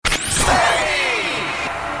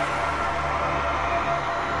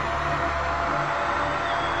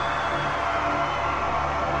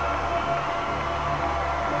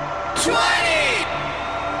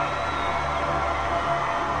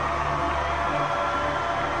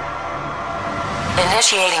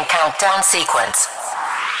Initiating countdown sequence.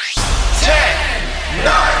 10,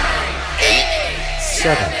 9, 8,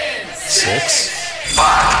 7, 6,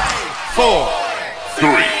 5, 4,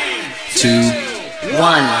 3, 2,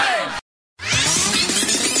 1.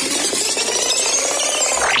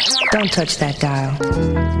 Don't touch that dial.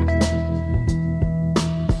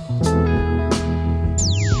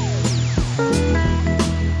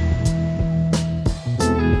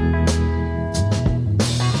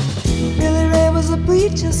 A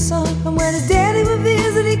preacher's son, and when his daddy would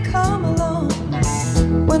visit, he'd come along.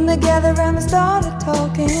 When they gathered around and started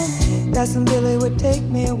talking, Cousin Billy would take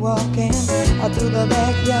me walking. Out through the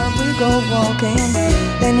backyard we go walking.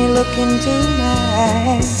 Then he looked into my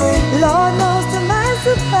eyes. Lord knows to my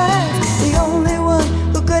surprise, the only one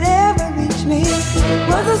who could ever reach me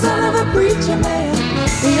was the son of a preacher man.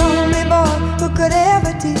 The only boy who could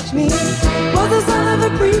ever teach me was the son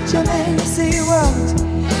of a preacher man. Yes, he was.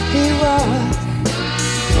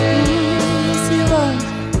 Yes, he was.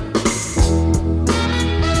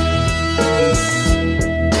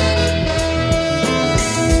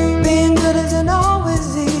 Being good isn't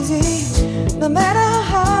always easy, no matter how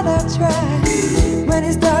hard I try. When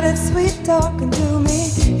he started sweet talking to me,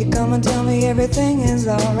 he'd come and tell me everything is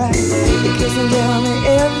alright. He'd kiss and tell me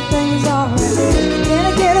everything's alright. Can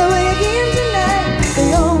I get away again tonight?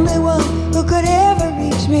 The only one who could ever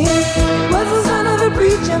reach me was the son of a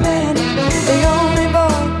preacher man. The only boy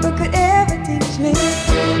who could ever teach me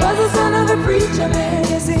was the son of a preacher man.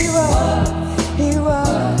 Yes, he was. He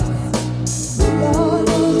was. Lord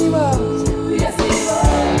knows he was. Yes, he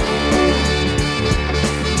was.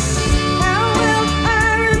 How well I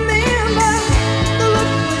remember the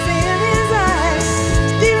look was in his eyes,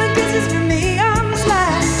 stealing kisses from me on the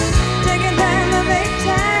slide, taking time to make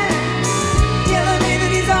time, telling me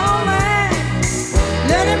that he's all mine,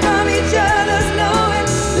 learning from each other's knowing,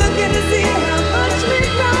 looking to see how much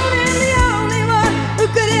we've grown, and the only one who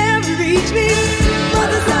could ever reach me was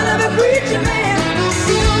the son of a preacher man.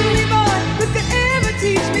 The only boy who could ever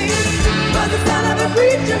teach me was the son of a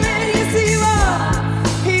preacher man. Yes, he was.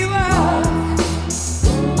 He was.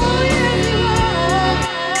 Oh, yes, he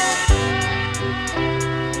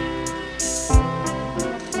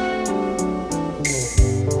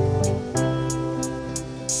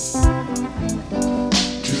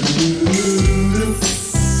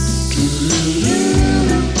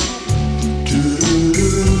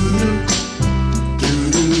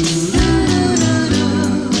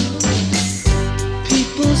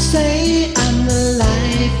People say I'm the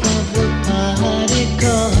life of the party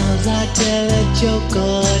 'cause I tell a joke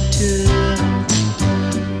or two.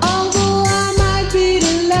 Although I might be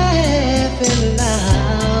laughing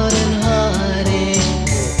loud and hearty,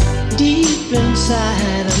 deep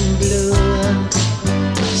inside I'm blue.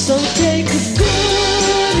 So take a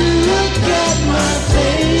good look at my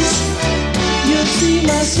face. You'll see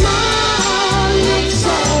my smile looks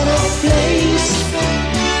out of place.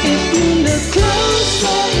 If you look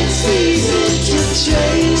closer, it's easy to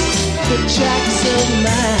trace the tracks of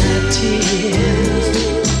my tears.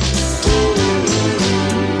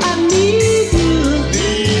 I need you,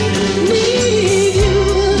 need you.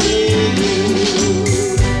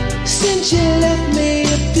 Since you left me,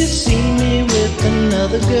 if you see me with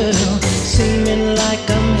another girl, seeming like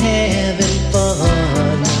I'm having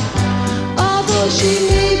fun. Although she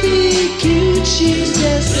may be cute, she's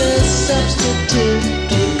just a substitute,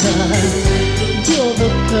 because you're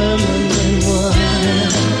the permanent one.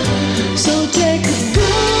 So take a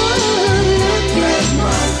good look at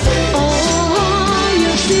my face. Oh,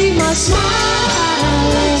 you see my smile.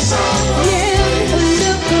 Yeah,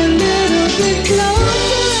 look a little bit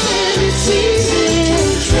closer and it's easy.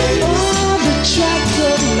 Oh, the tracks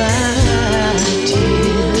of my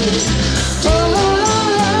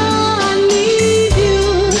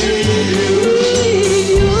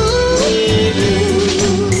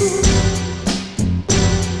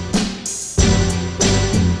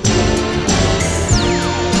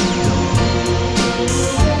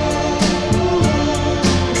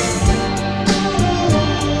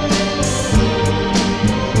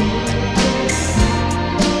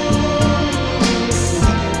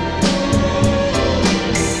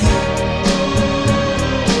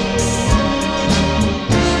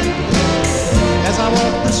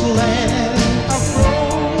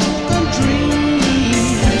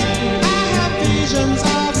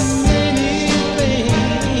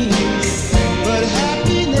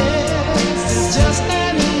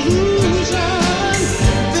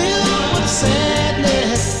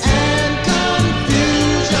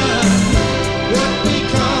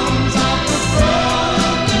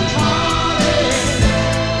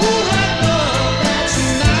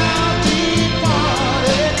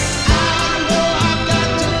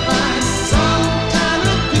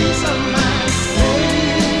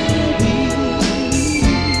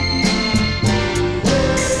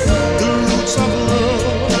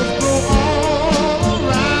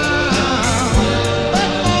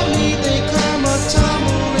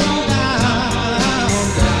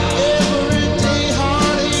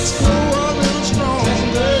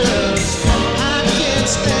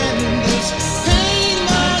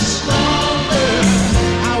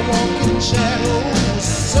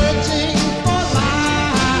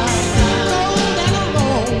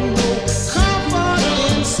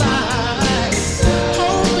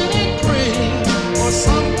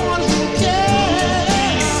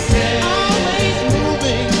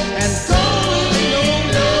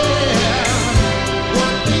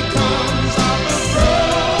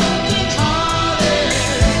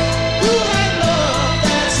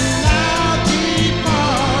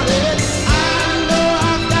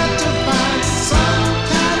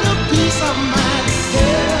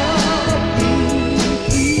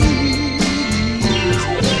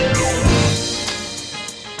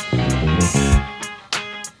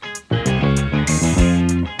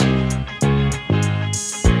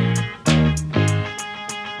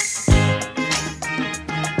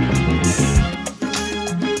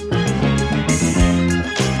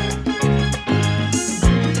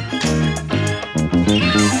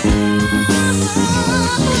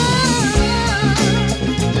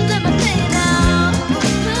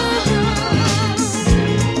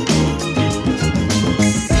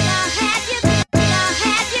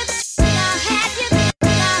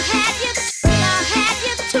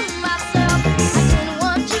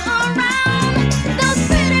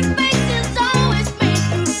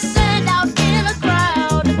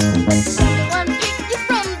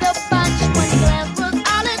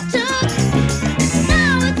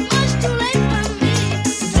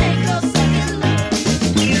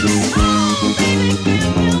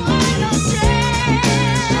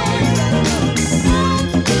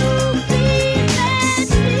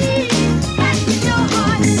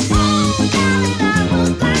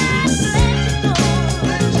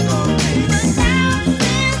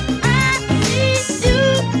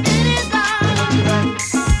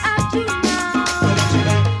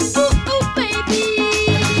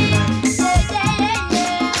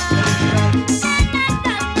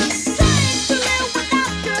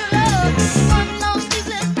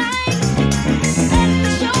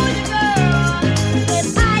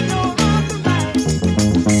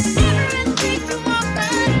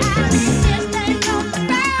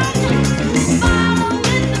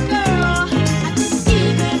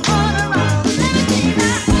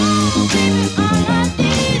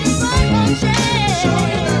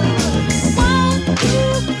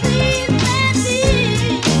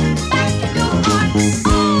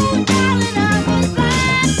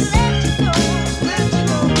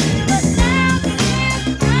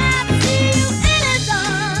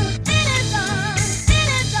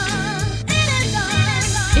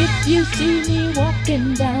You see me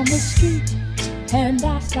walking down the street, and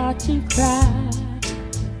I start to cry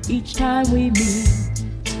each time we meet.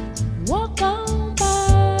 Walk on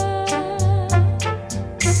by,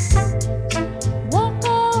 walk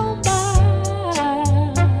on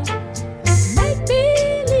by. Make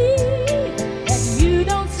believe that you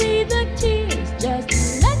don't see the tears.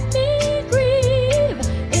 Just let me grieve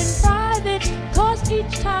in private, 'cause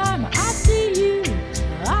each time I see you,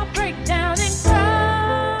 I break down and cry.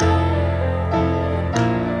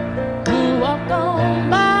 Walk on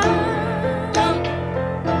by.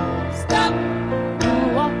 Stop.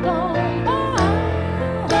 Walk on by.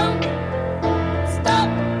 Stop.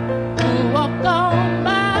 Walk on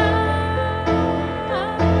by.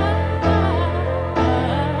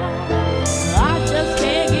 I just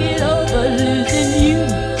can't get over losing you,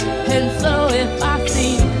 and so if I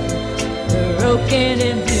seem broken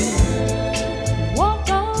and blue, walk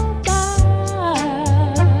on by.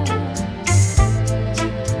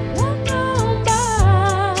 Walk on by.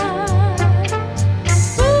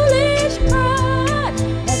 Foolish pride,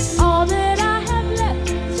 that's all that I have left.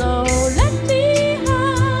 So let me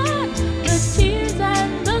hide the tears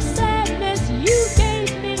and the sadness you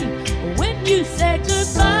gave me when you said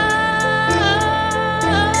goodbye.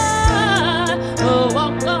 Oh,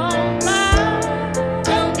 walk on by.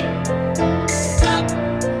 Don't stop.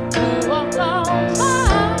 Walk on by.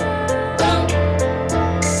 Don't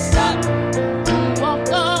stop.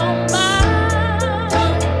 Walk on by.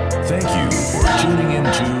 Thank you for tuning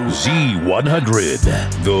into Z100,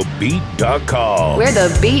 thebeat.com. Where the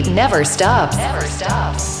beat never stops. Never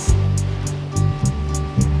stops.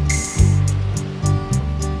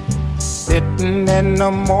 Sitting in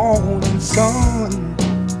the morning sun,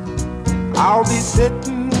 I'll be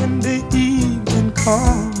sitting when the evening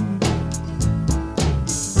comes,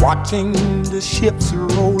 watching the ships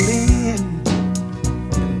roll in,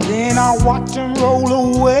 and then I'll watch them roll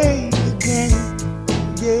away again.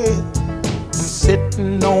 Yeah, I'm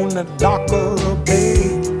sitting on the dock of the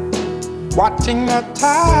bay, watching the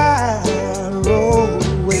tide roll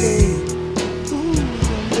away. Ooh,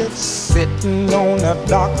 just sitting on the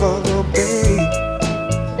dock of the bay,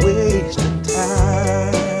 wasting time.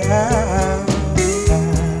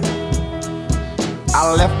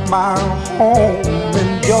 I left my home in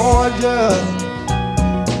Georgia,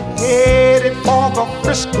 headed for the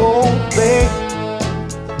Frisco Bay.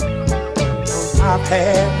 I've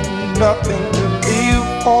had nothing to live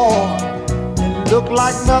for, and look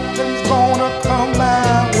like nothing's gonna come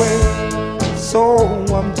my way. So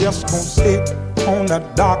I'm just gonna sit on the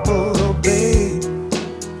dock of the bay,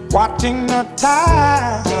 watching the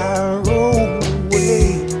tide roll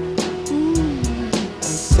away. I'm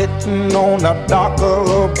sitting on the dock of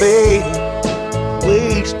the bay,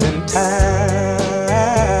 wasting time.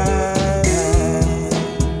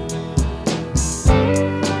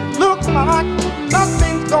 Look like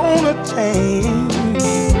nothing's gonna change.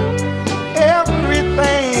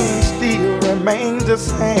 Everything still remains the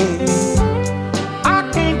same. I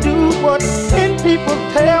can't do what 10 people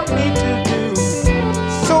tell me to do,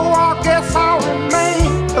 so I guess I'll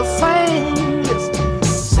remain the same. Yes,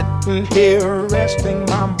 sitting here resting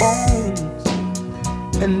my bones,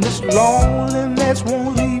 and this loneliness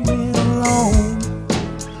won't leave me alone.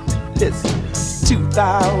 Listen,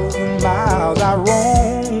 2,000 miles I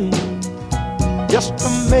roam just to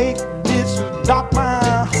make this dock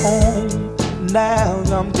my home. Now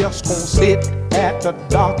I'm just gonna sit at the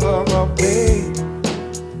dock of a bay,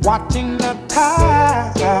 watching the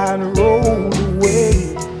tide roll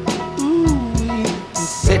away. Ooh, I'm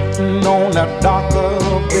sitting on the dock of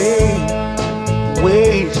a bay,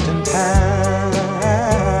 wasting time.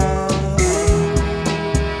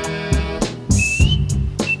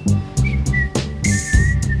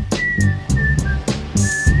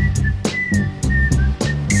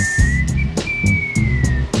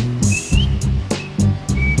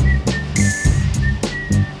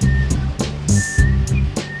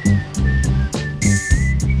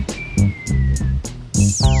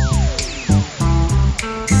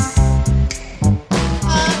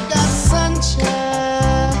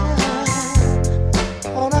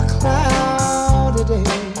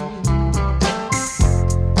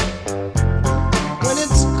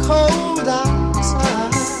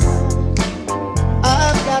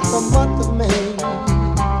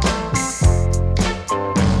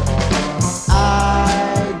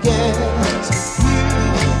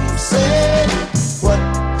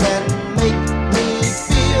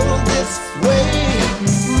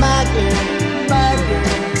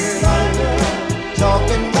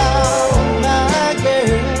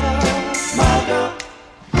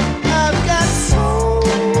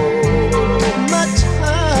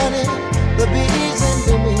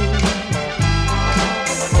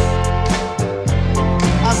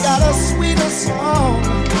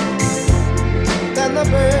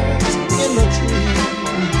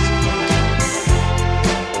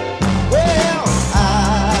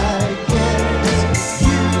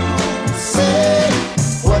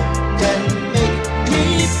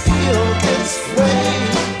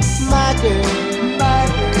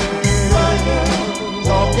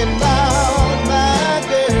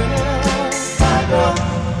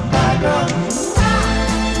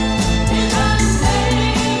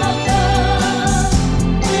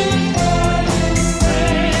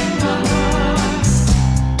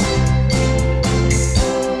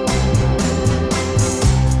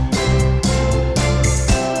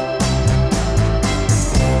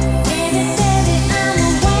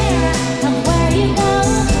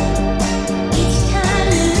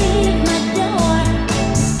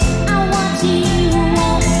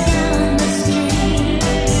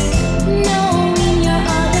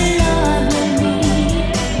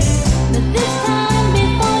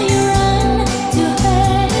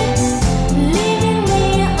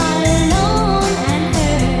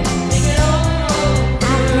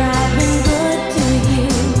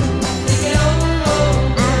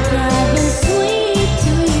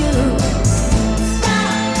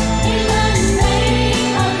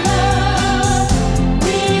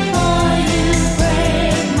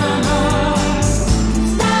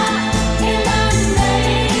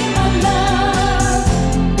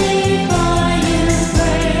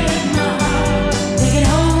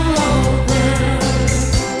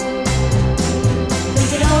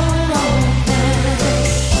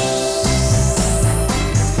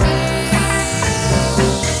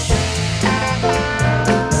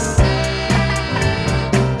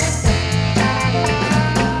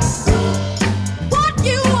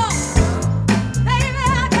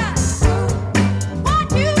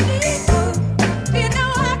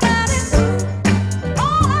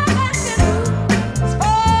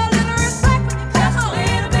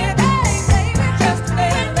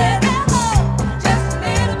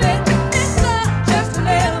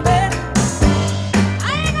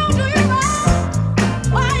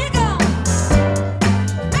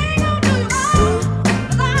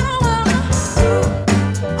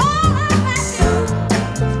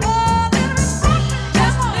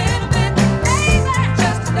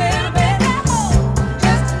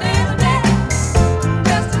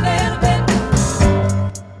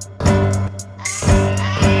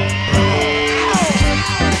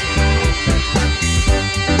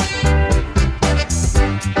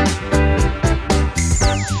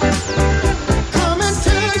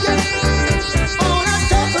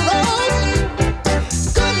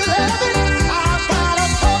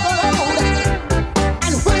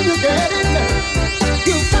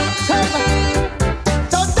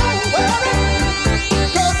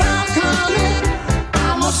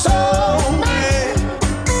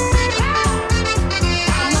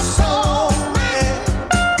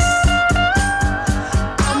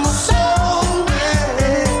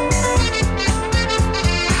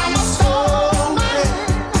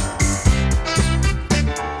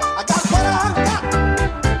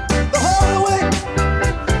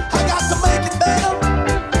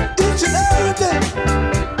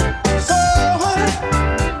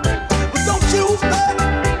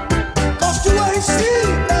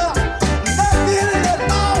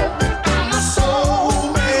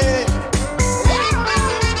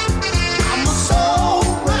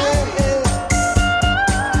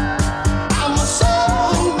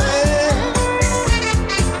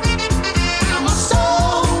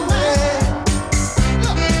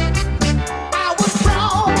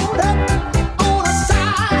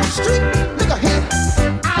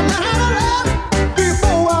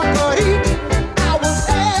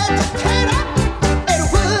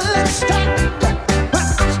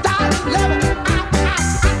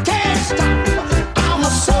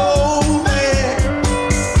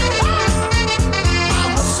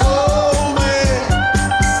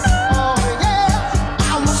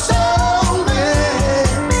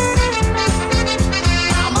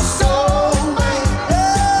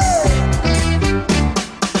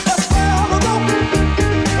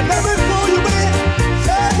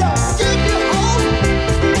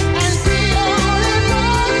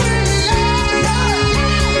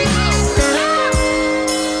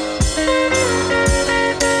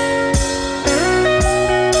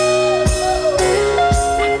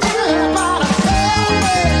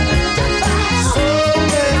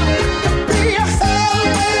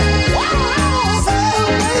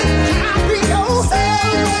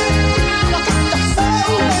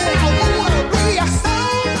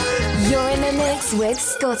 Mix with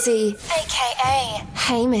Scotty, aka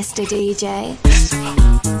Hey Mr. DJ.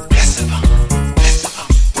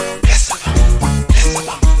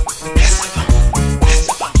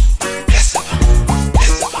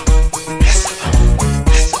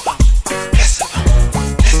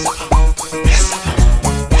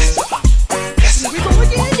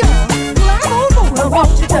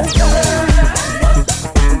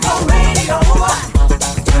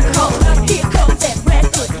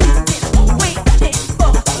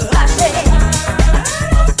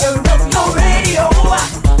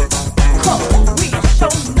 Radio.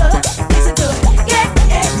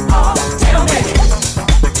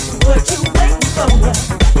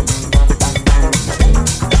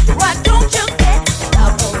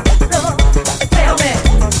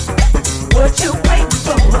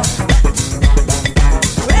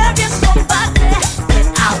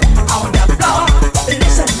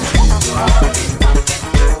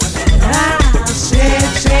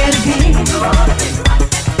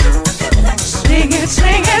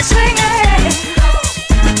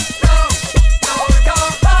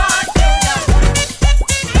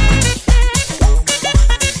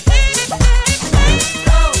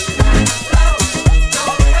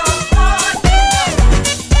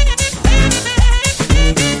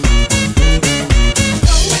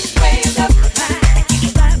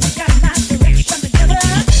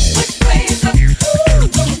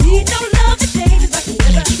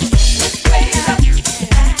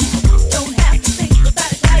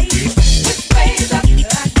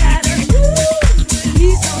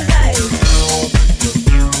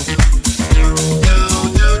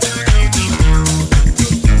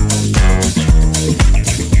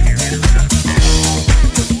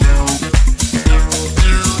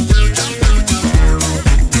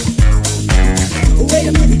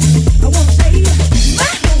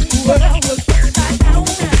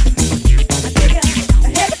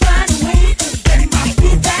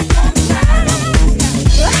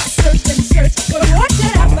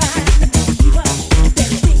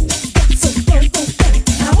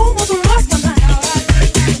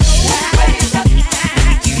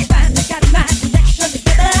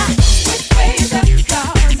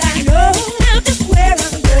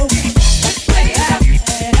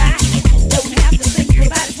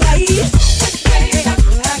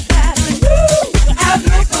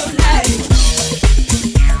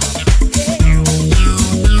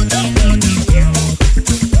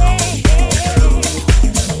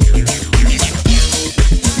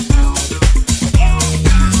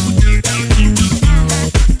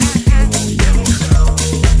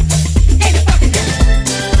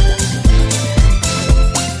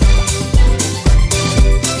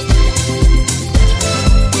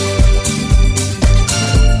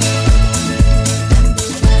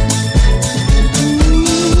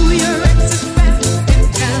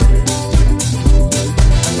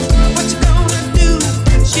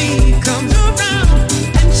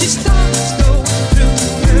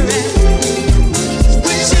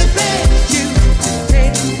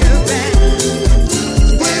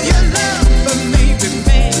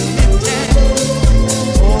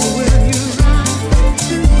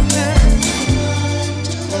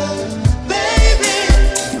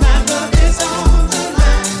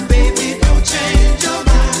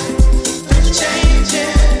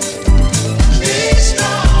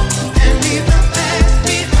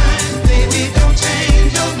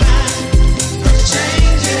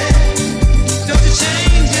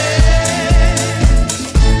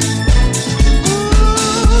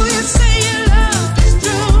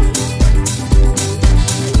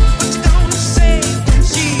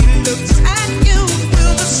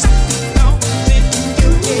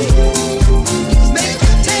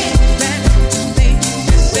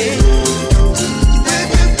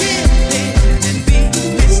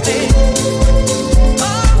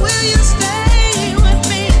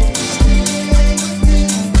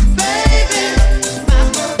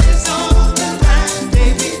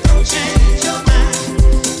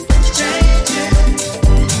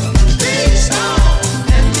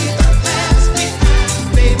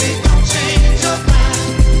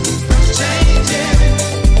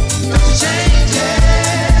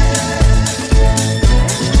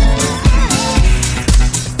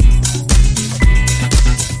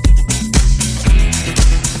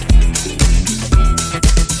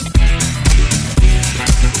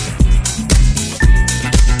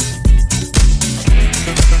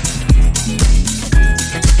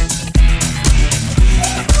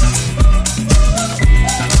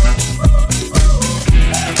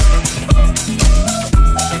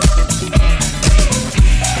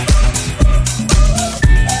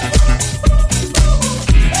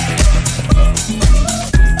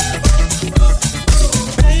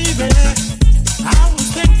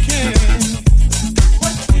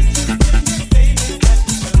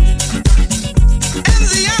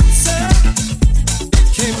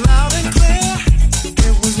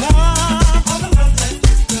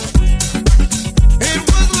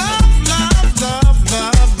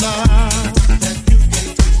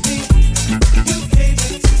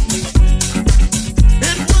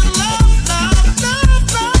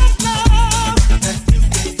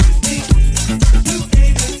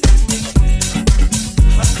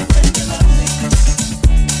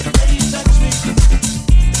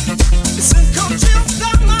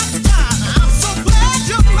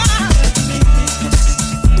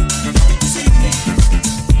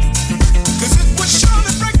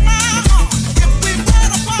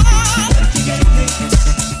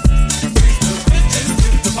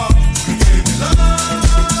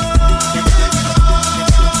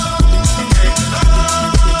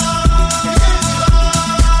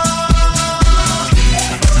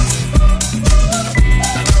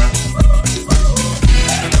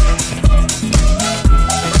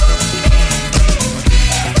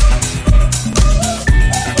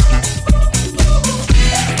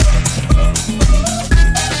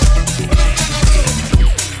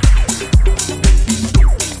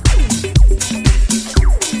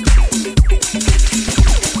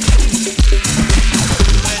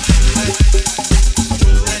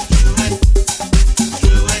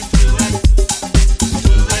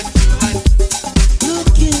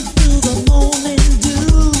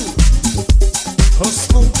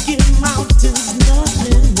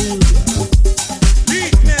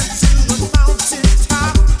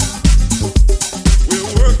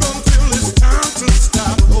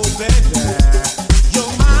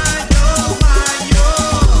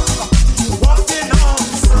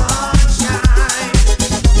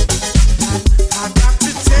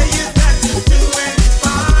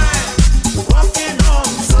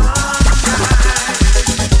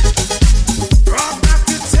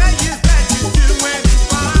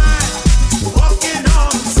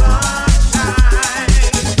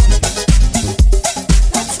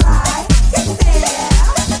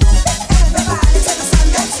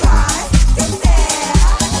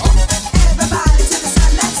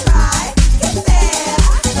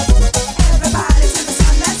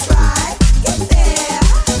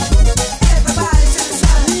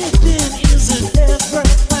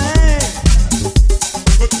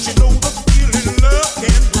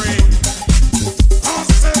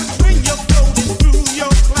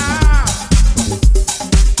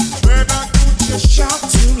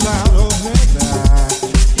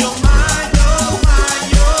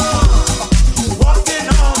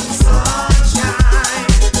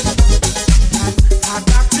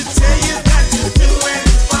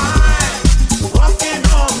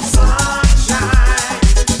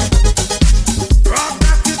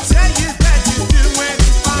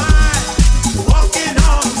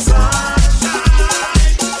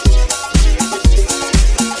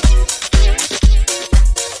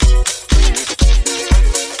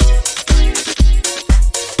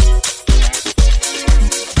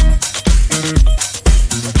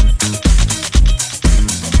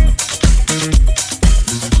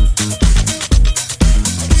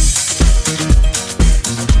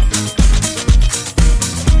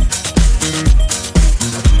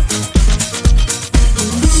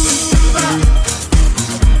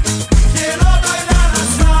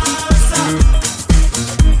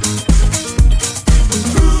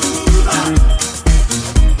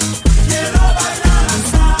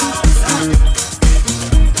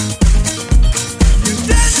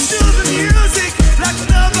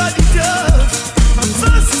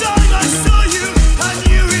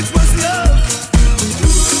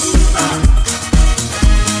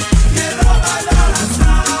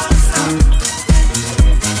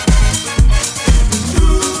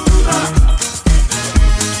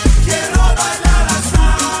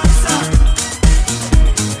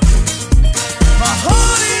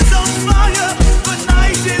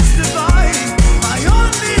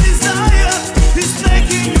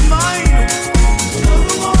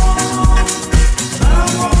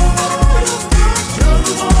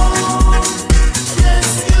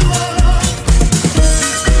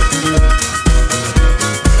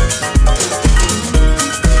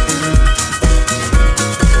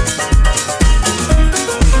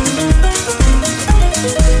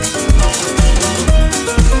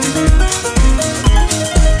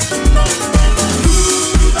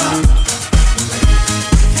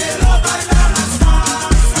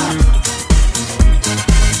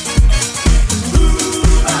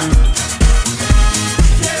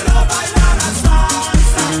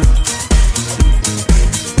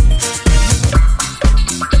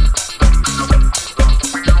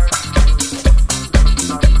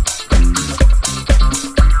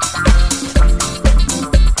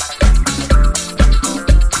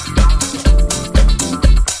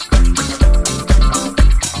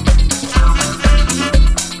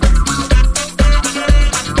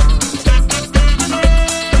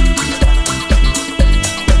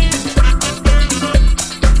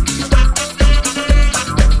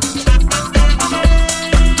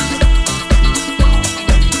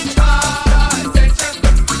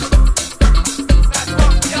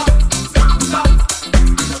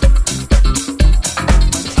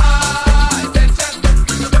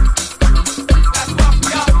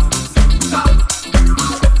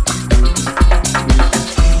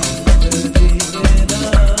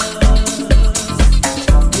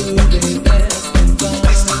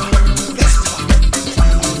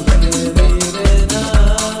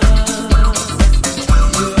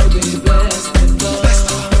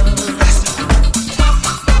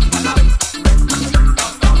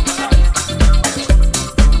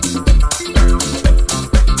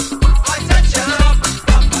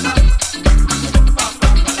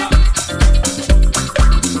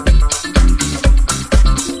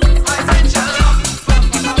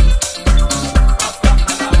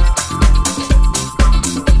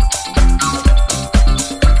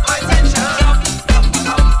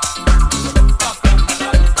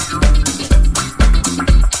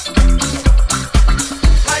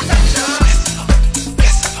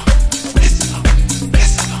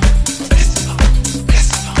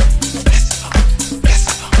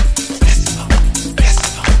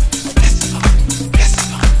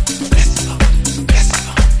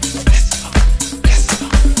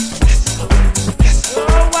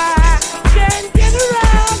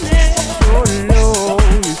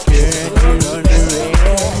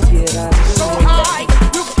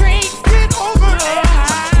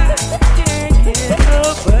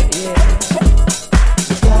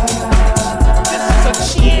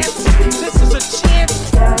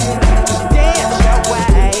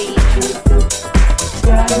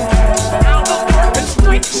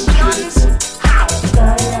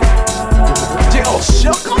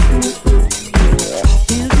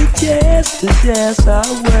 dance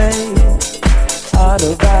our way out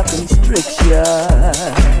of our constriction.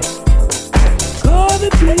 Gonna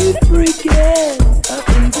be freaking up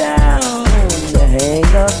and down the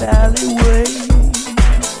hang-up alleyway.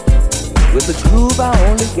 With the groove I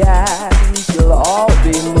only got, you'll all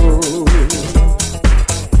be moved.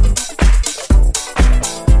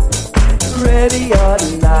 Ready or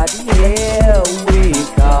not, here we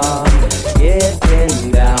come,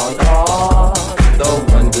 getting down on the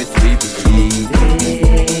one with three bleeding.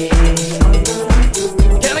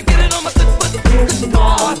 Can I get it on my foot? Come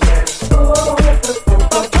on.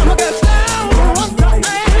 Come on, get down one time.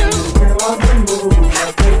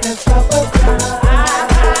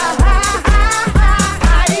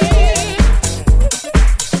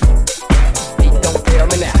 Don't fail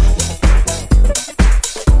me now.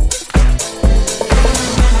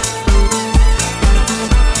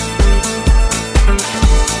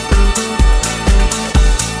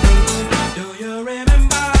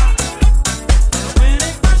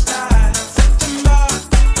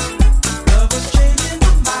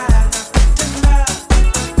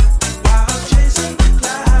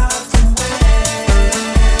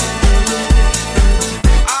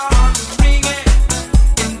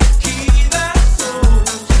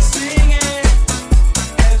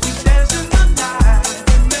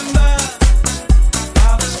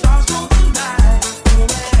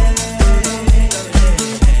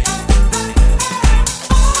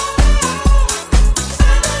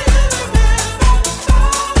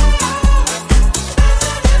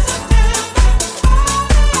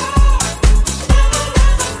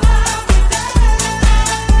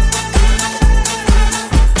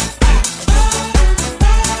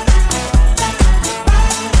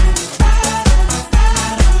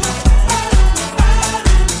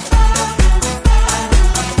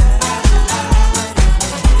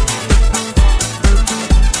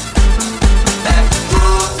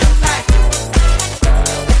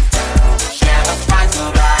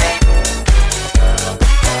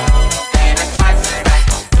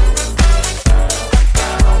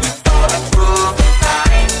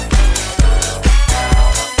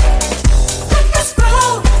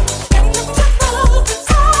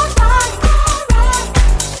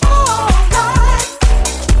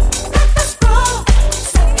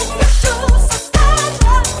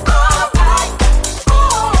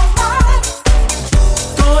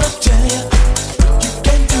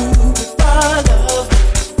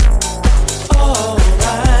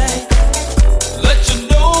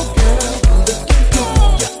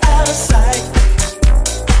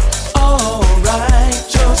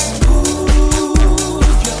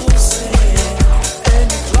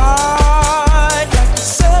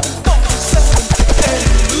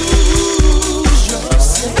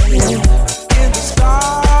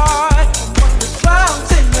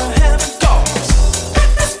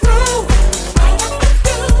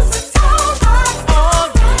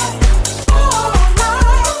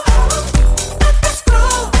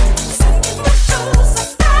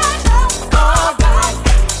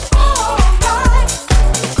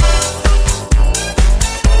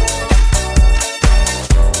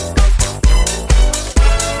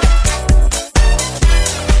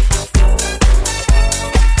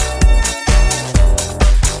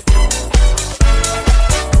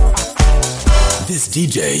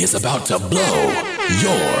 DJ is about to blow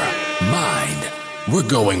your mind. We're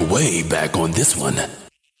going way back on this one.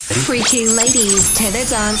 Freaky ladies to the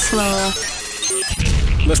dance floor.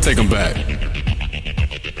 Let's take them back.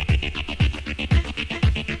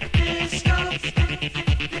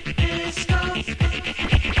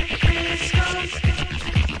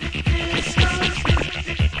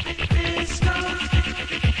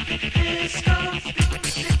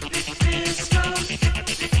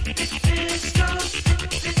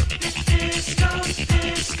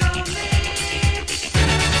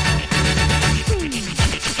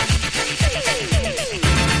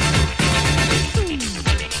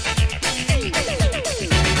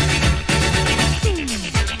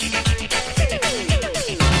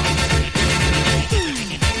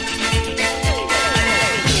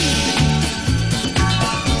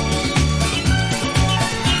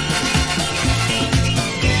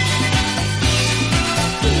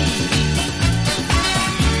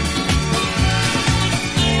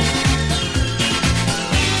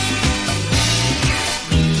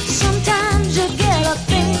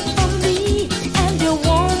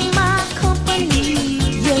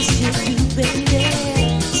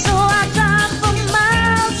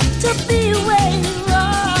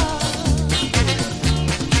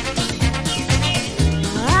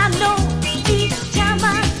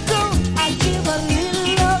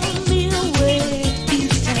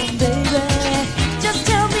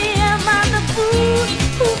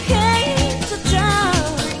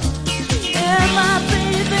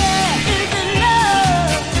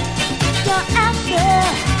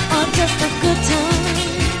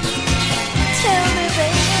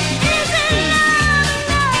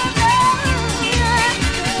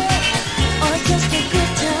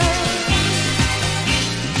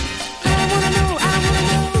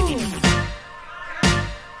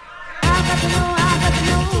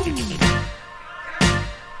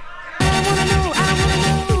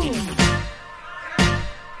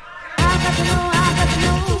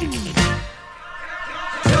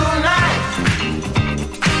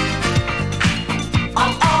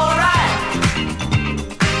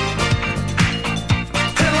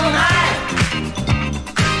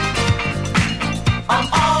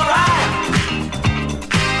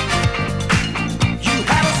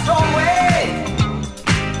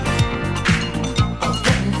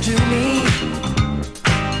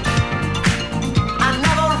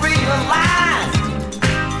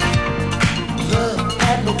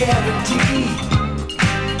 guarantee.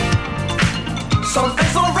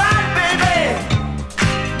 Something's alright, baby.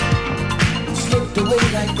 Slipped away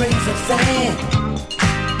like grains of sand.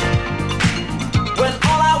 When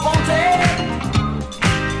all I wanted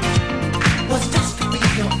was just to be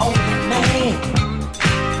your only man.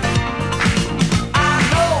 I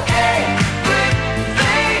know everything's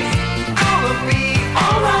gonna be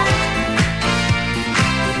alright.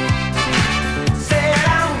 Said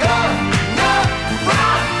I'm gonna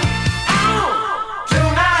rock on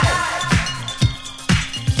tonight.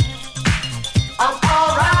 I'm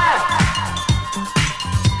alright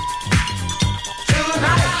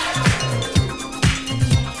tonight.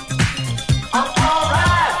 I'm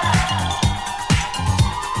alright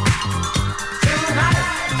tonight.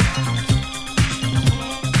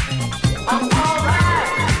 I'm alright.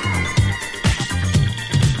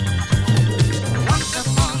 Once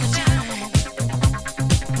upon a time,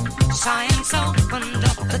 science opened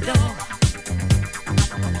up the door.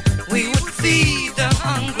 We would feed the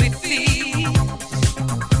hungry fiends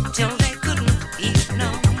till they couldn't eat no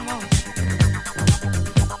more.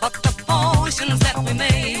 But the poisons that we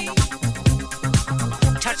made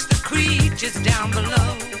touched the creatures down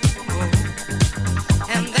below,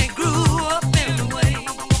 and they grew up in a way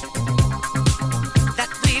that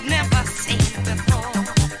we'd never seen before.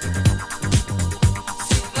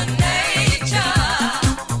 Supernature,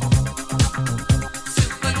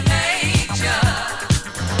 supernature,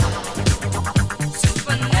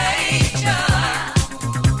 supernature,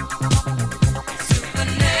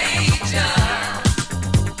 supernature,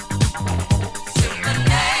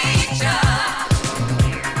 supernature,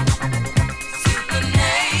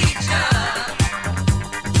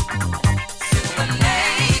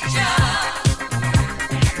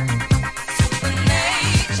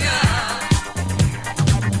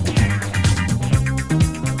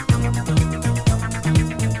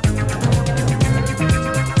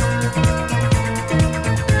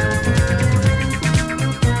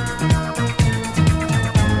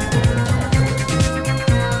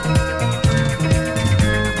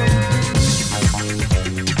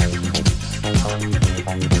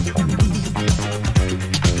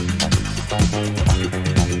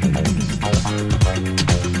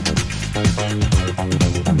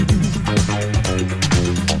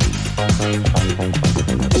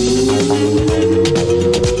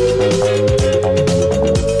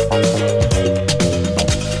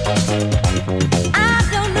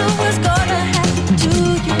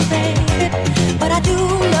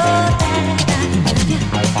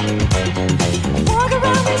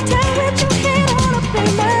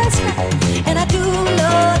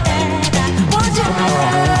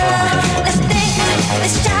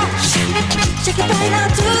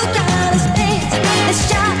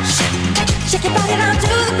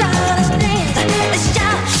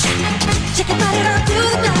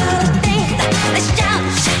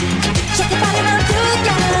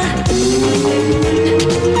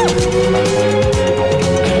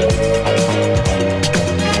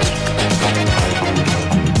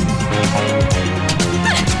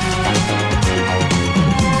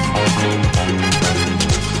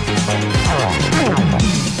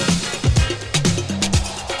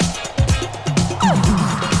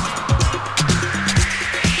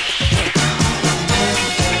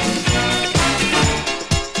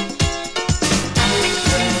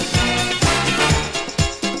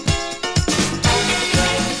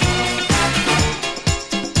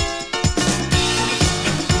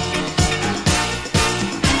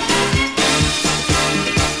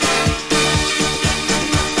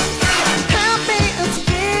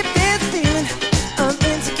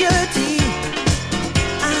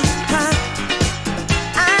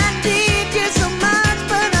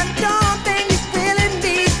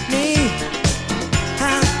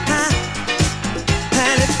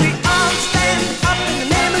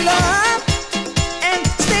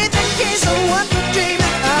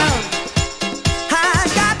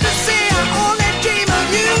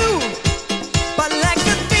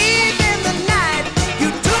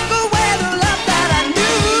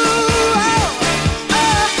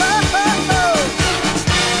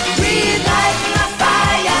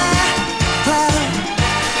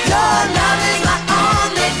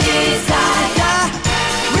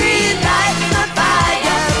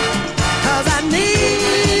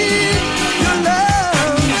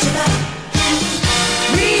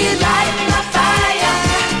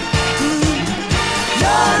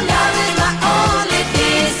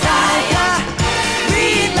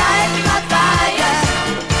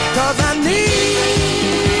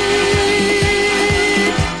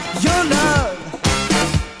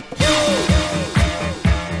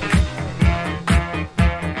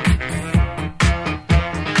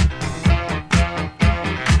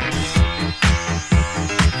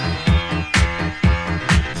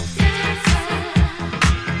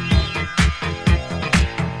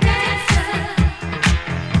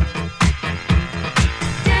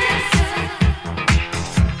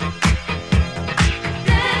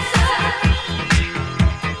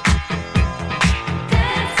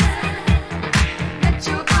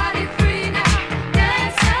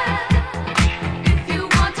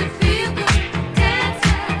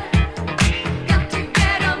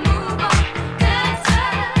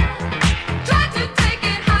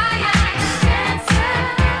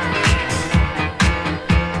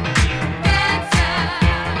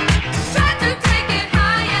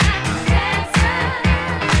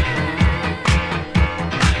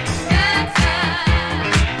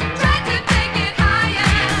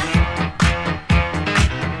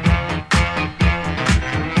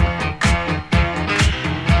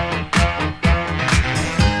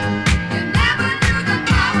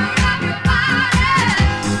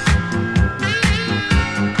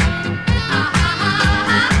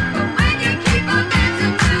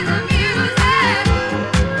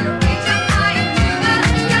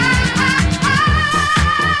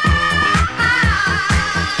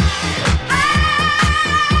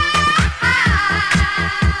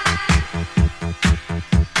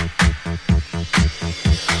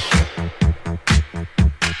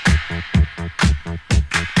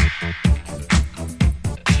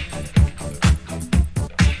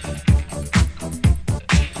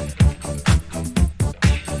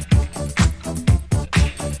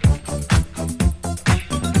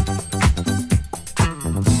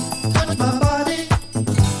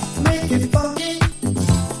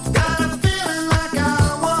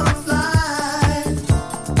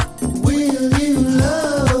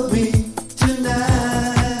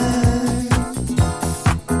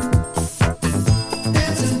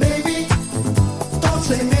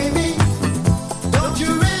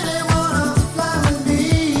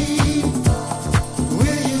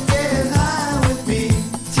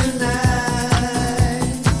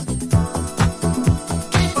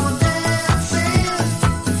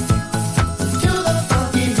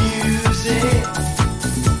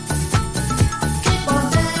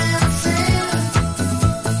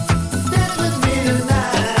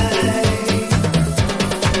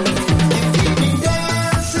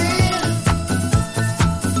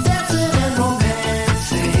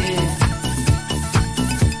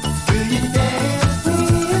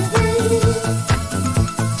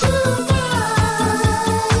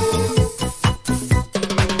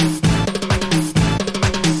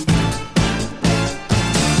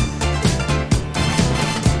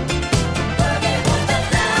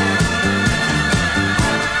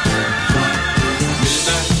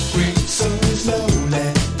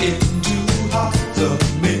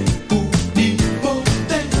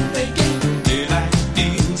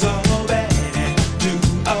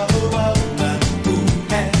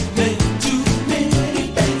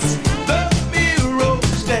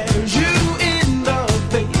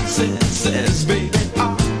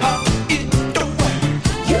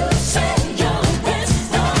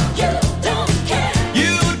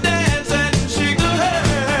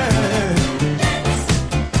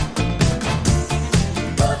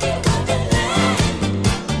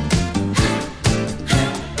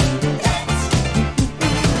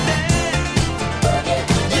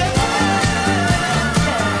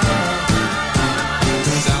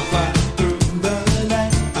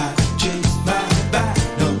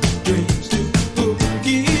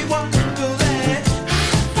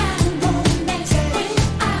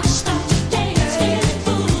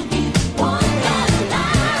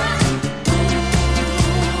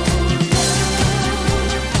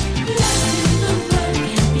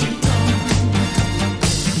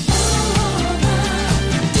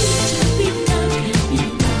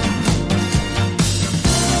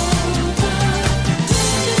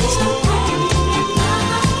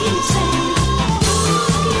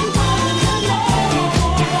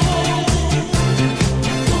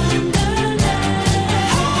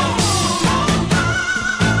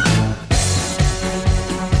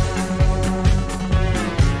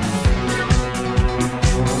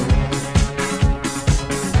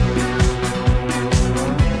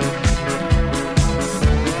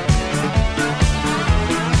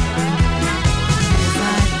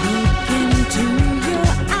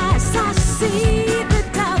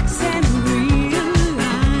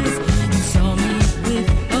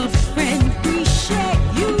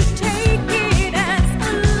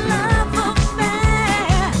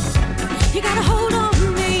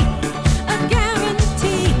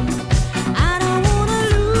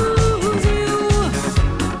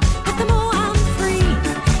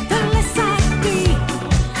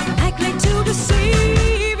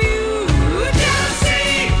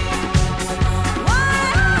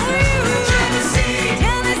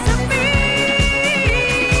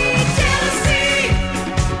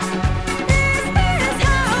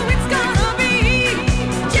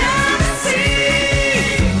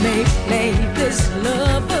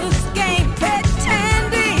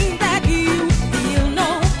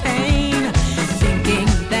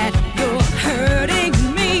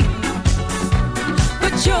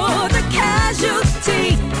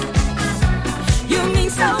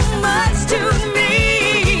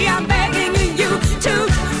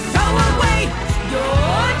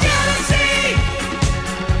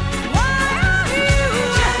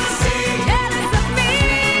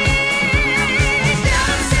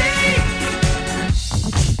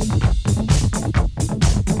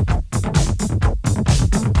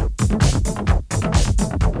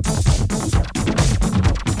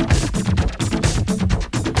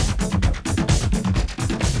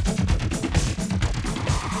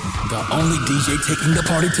 The only DJ taking the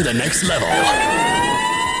party to the next level.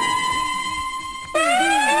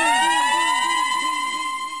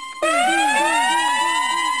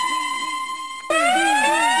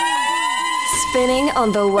 Spinning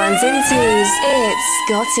on the ones and twos, it's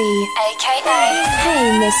Scotty, aka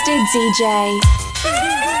Hey Mr. DJ.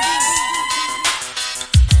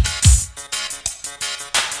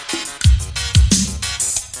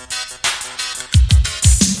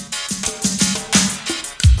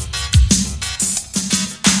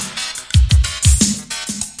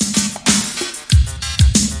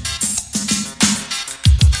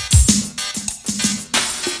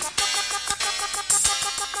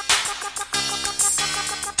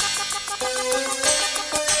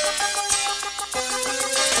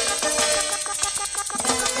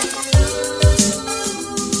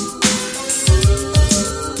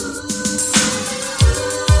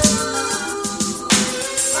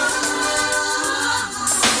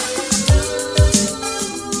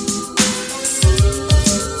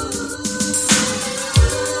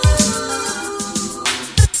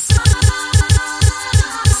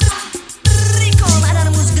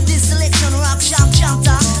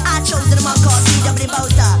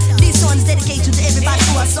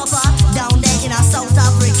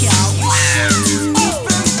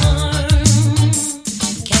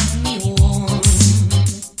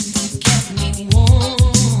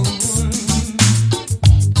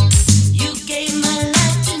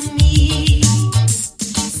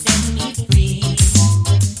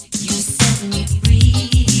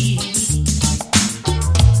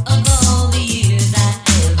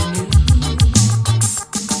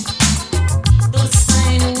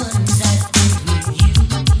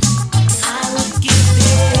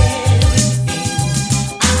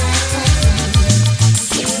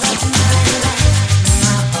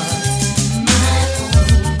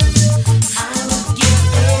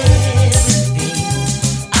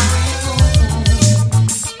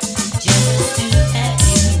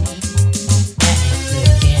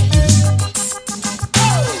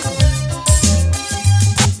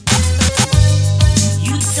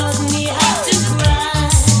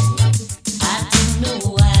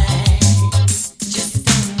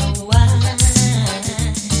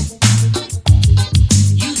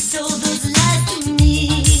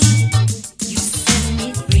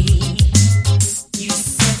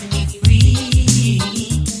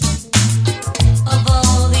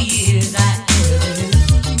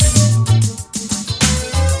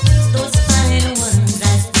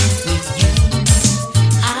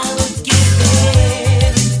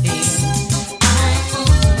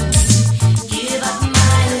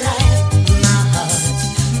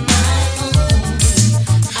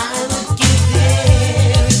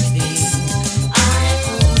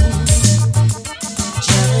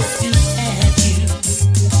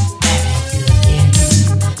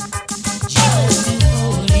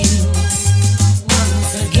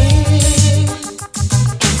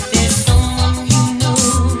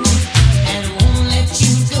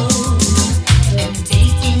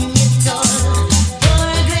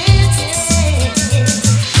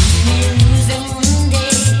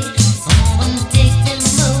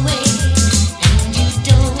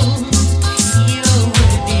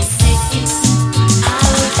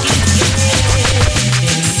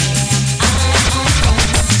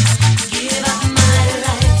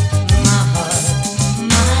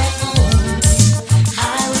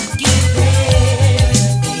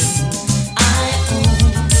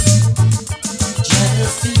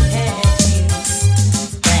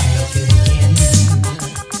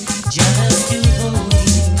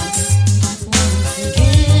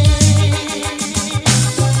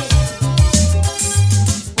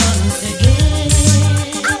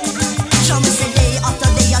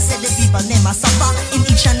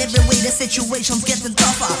 situation's getting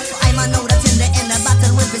tougher. I might know that in the end the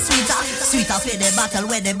battle will be sweeter. Sweeter for the battle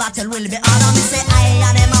where the battle will be harder. Me say I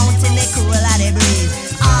on the mountain, the cruel and the brave.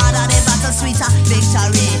 Harder the battle, sweeter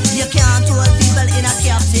victory. You can't hold people in a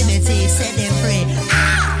captivity. Set them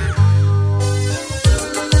free.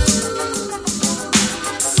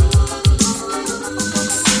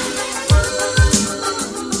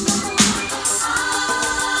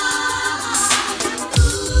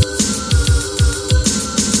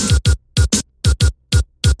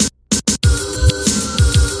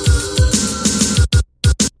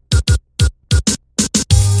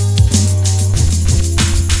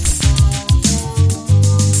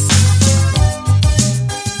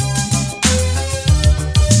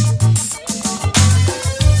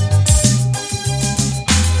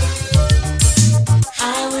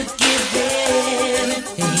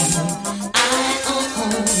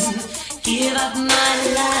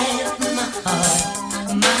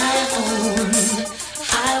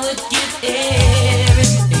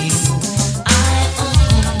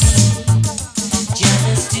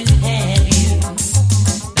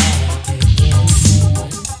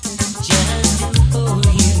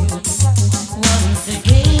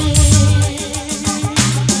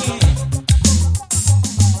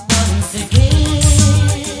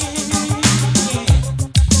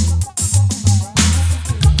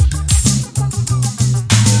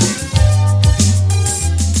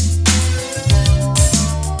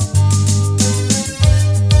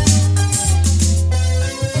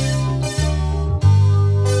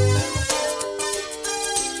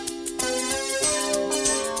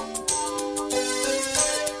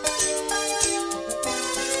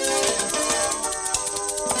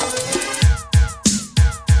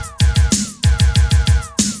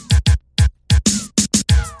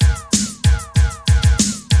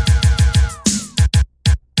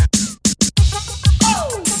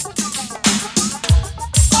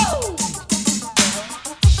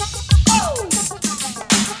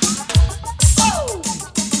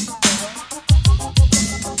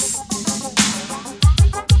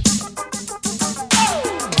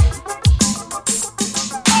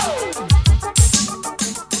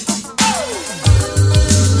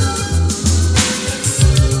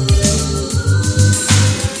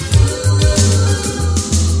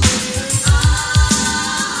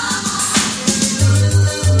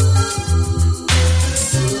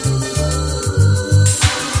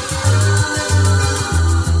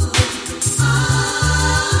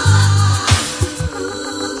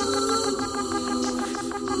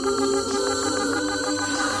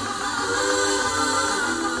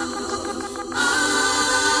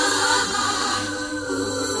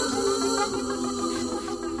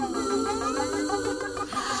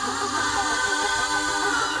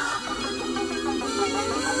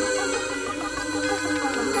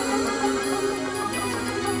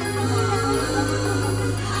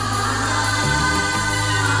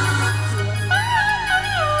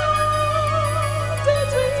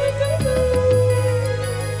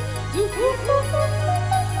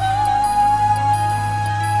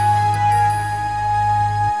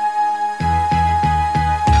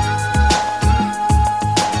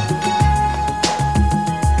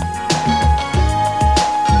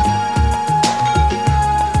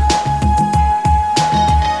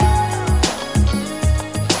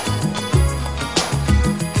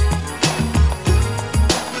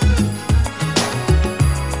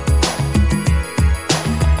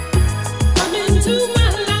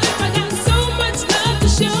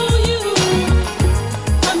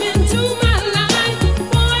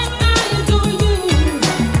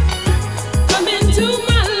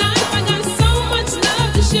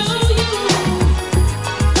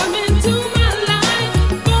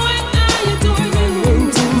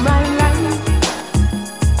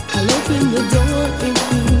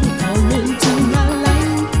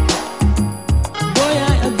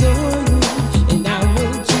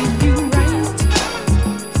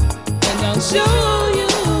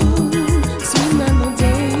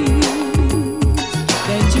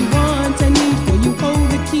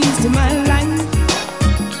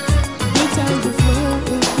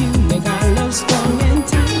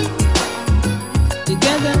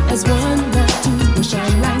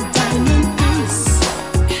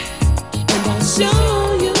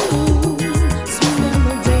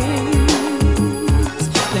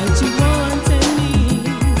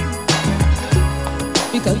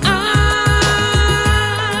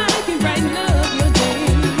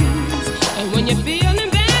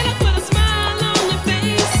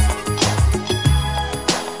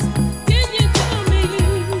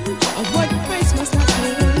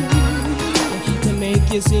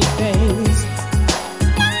 chains.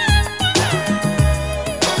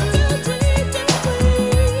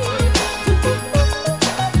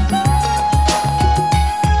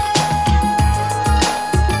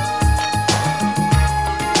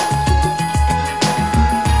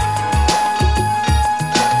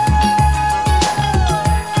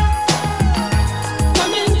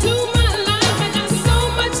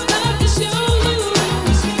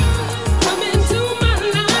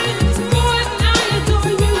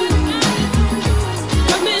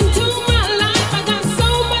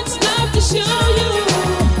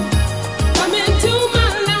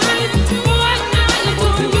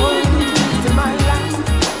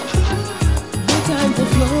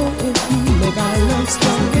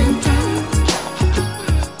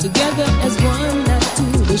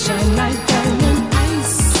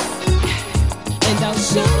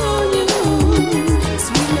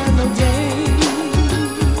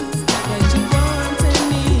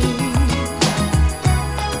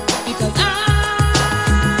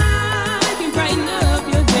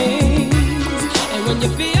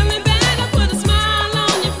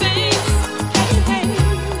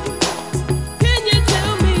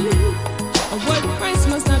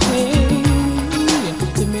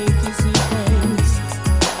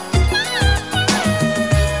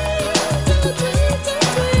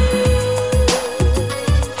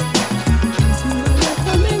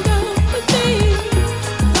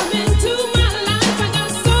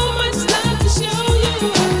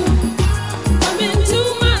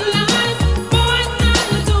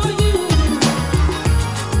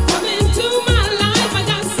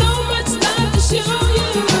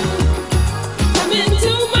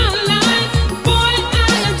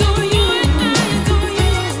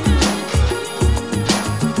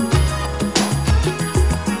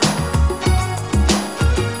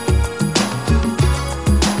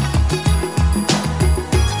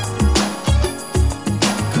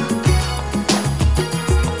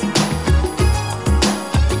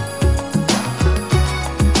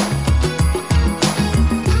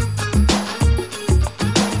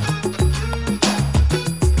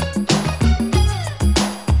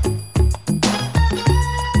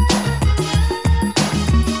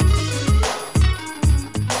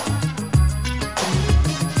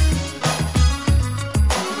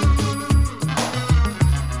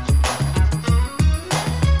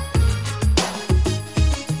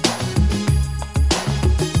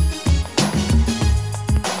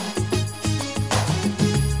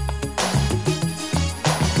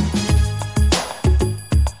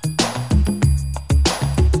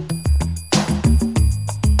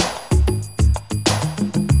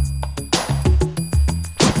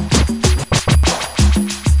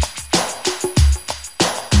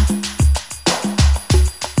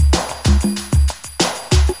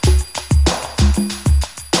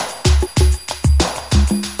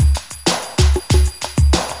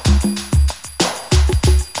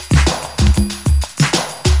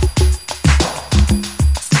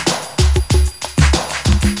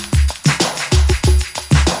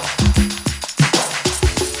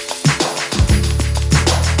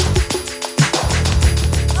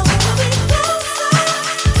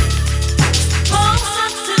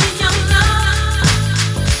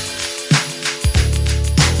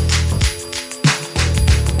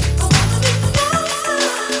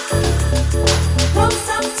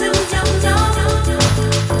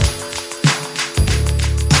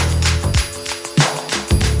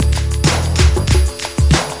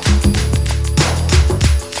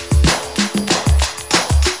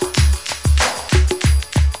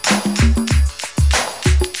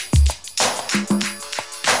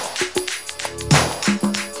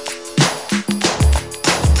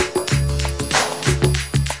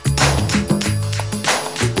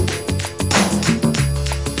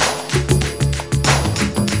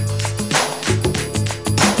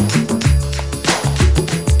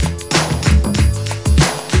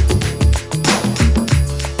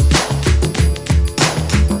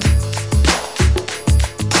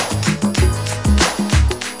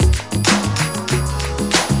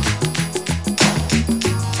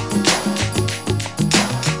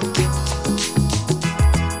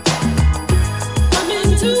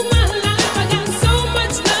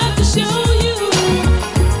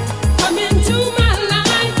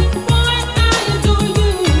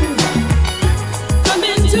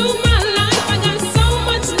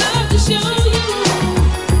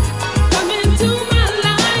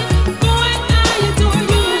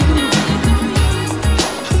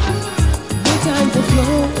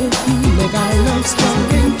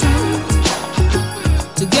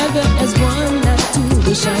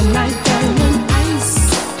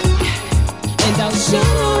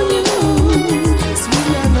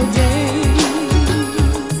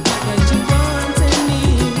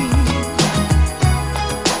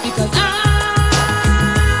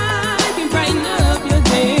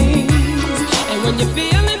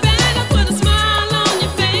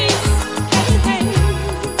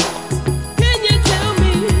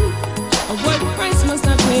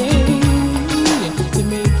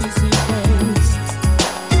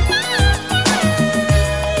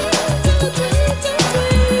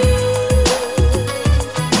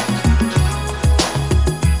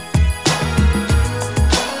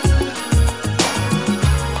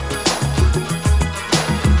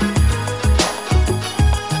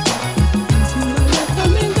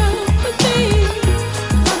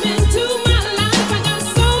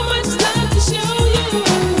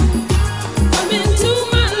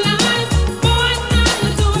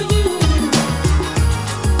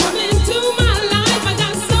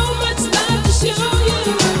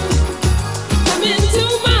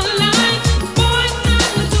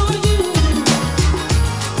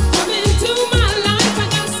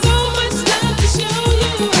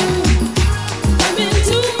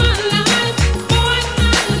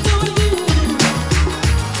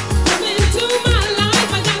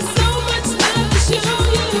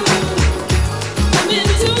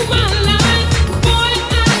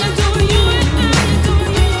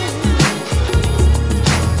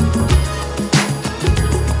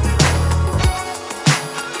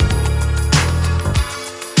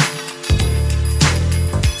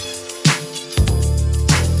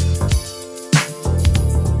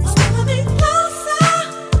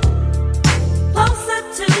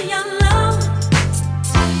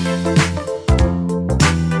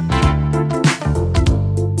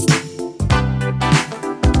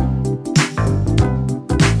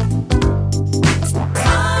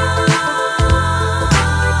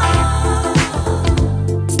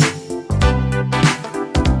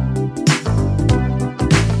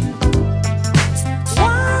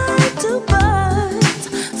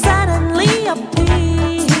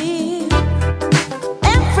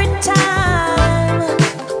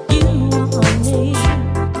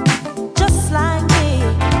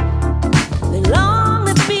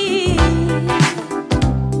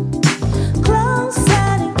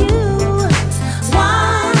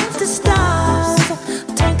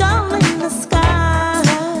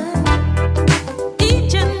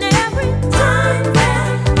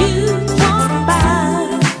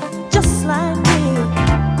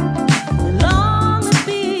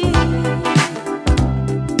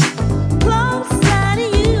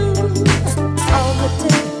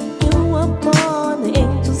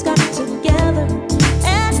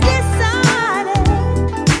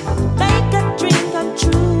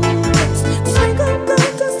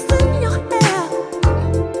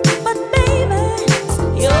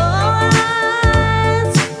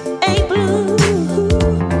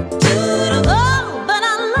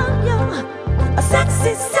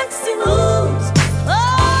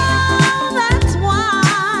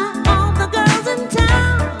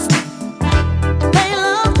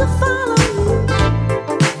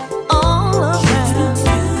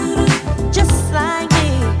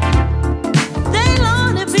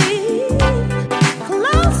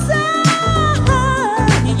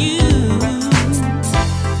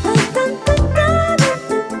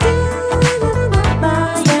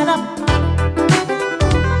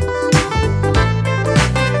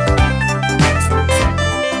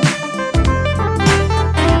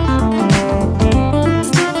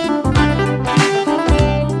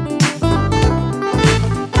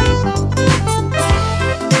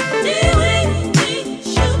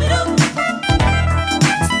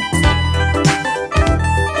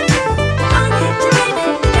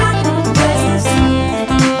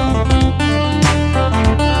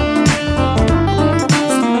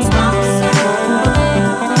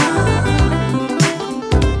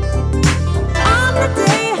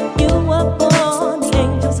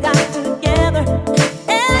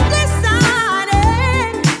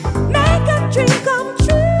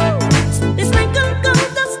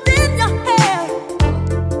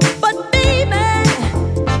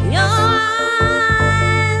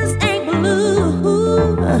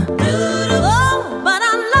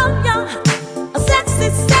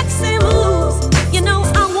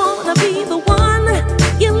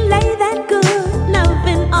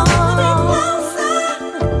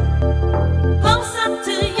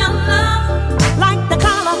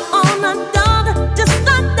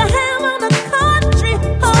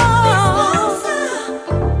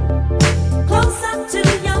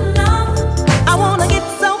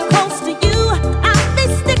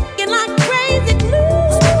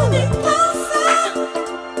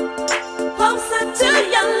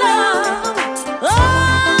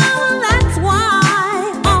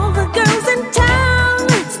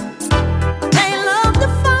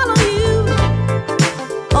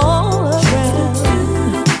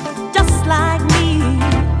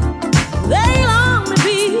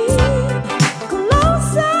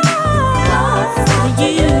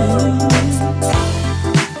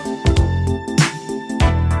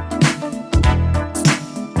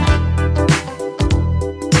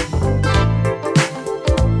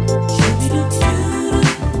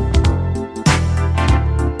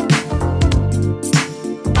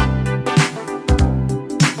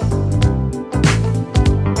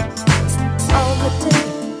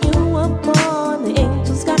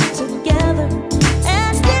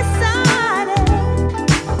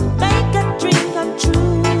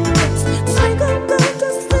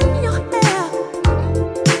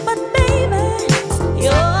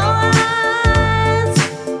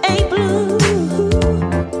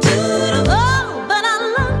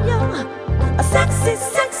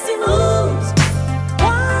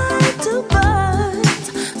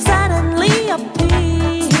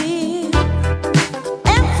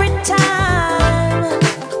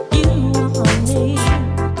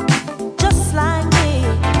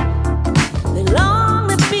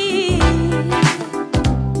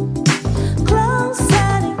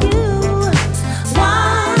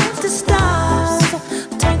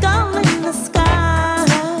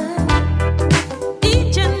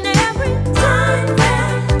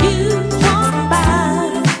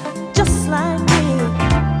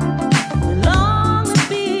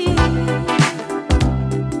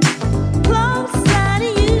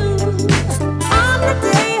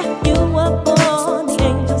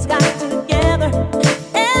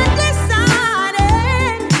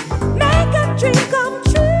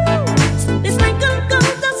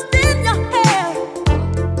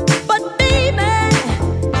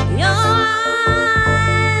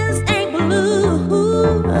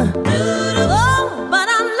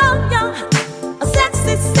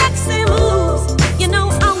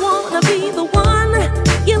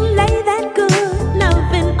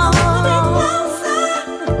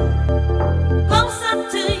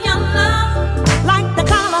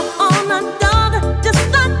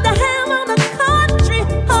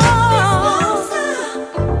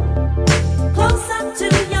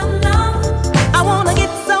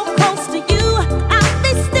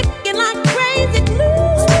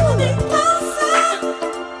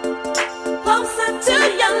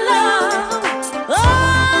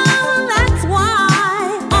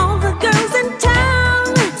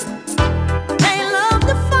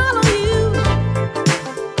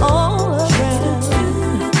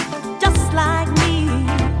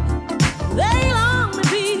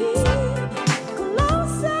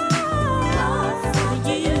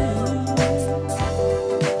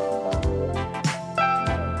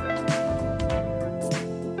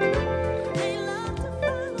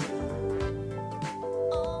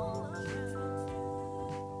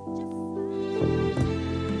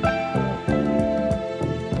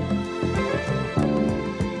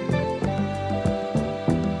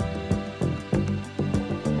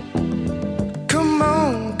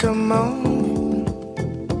 come on,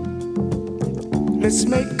 let's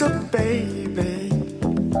make a baby.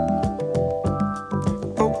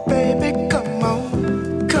 Oh baby, come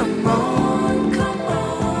on, come on, come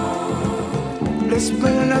on. Let's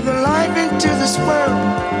bring another life into this world.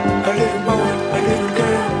 A little boy, a little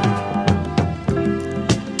girl.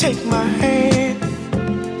 Take my hand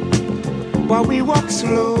while we walk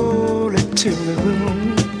slowly to the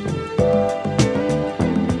room.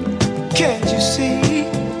 Can't you see?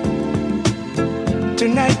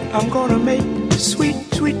 Tonight I'm gonna make sweet,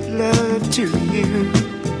 sweet love to you.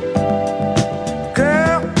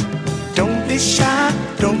 Girl, don't be shy,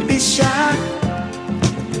 don't be shy.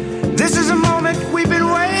 This is a moment we've been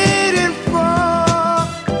waiting for.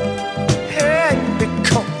 Hey,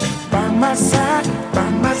 because by my side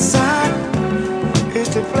is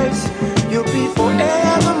the place you'll be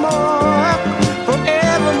forevermore,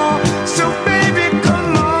 forevermore. So baby,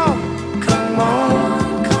 come on, come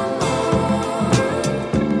on, come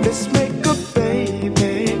on. Let's make a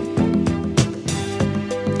baby.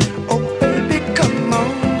 Oh baby, come on,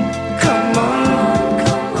 come on,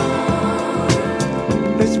 come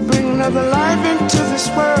on. Let's bring another life into this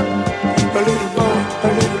world. A little boy, a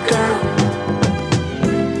little girl.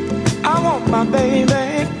 I want my baby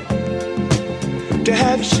to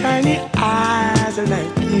have shiny eyes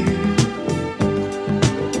like you.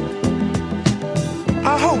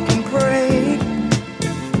 I hope and pray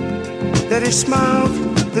that he smiles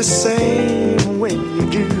the same way you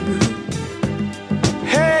do.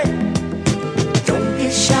 Hey, don't be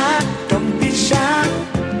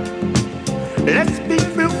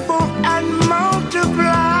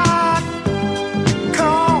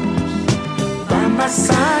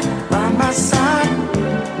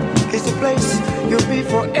baby,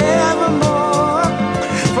 forevermore,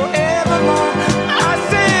 forevermore. I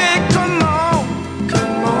say, come on,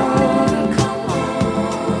 come on, come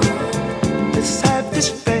on. Let's have this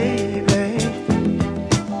baby.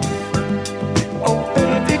 Oh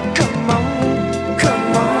baby, come on,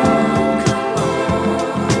 come on, come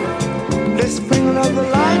on. Let's bring another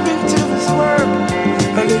life into this world.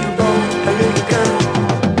 A little boy, a little girl.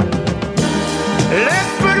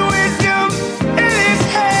 Let's put wisdom in his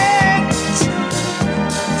hands,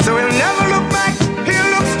 so he'll never look back, he'll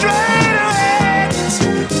look straight ahead.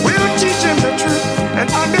 We'll teach him the truth and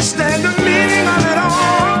understand the meaning of it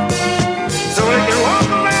all, so he can walk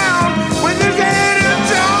around with his head in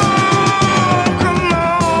tone. Come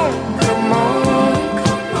on, come on,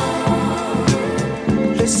 come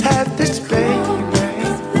on. Let's have this baby.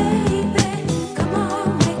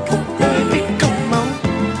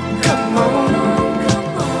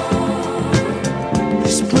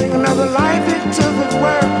 Life into the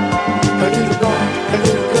world. A little boy, a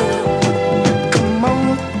little girl. Come on,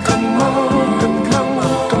 come on, come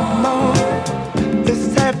on, come on. Let's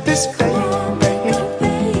have this baby.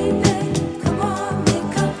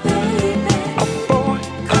 A boy,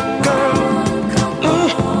 a girl.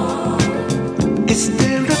 It's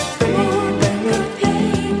still a baby.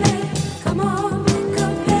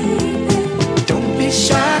 Don't be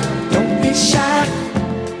shy, don't be shy.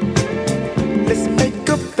 Let's make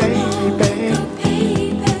a baby.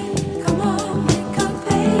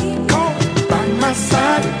 By my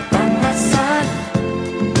side,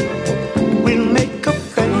 we'll make a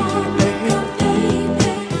baby.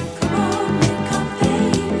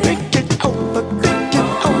 Make it over,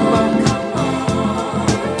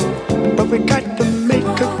 but we got to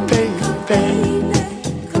make a baby.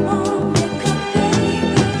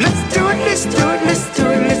 Let's do it, let's do it, let's do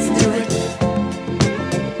it, let's do it.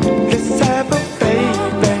 Let's have a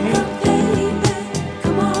baby.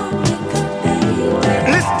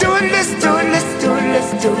 Let's do it, let's do it, let's do it,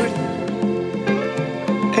 let's do it.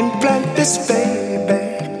 And plant this baby.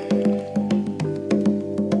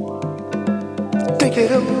 Think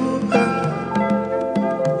it over.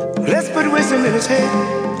 Let's put wisdom in his head.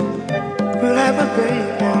 We'll have a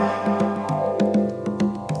baby.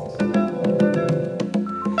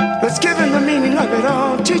 Let's give him the meaning of it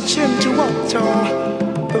all. Teach him to walk tall.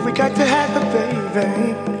 But we got to have a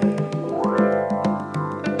baby.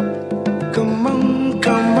 Come on,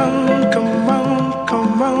 come on, come on,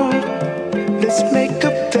 come on. Let's make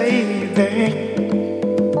a baby.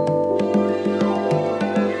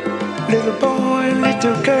 Little boy,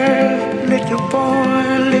 little girl, little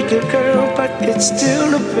boy, little girl, but it's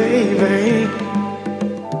still a baby.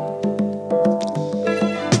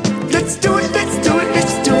 Let's do it, let's do it,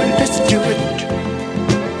 let's do it, let's do it.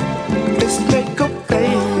 Let's make a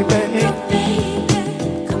baby.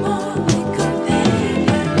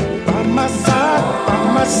 By my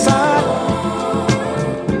side,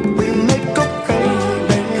 we make a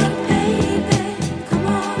baby.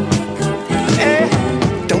 Hey,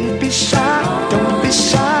 don't be shy, don't be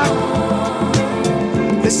shy.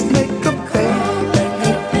 Let's make a baby.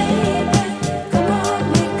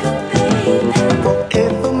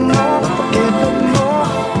 Forevermore, forevermore,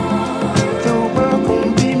 the world won't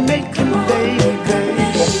be making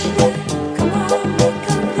babies.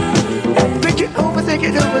 Think it over, think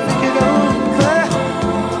it over, think it over.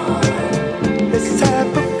 Let's have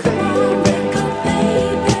a baby.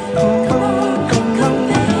 Come on, come on,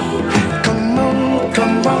 come on,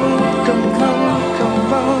 come on, come on,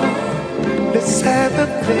 come on. Let's have a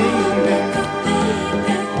baby.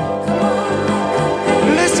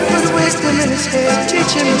 Let's put wisdom in his head,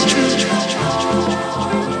 teach him the truth.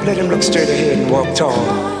 Let him look straight ahead and walk tall.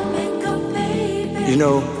 You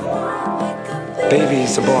know,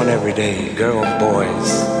 babies are born every day, girls, boys.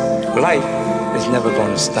 Life is never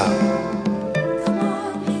gonna stop.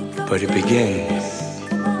 But it begins,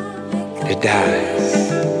 it dies,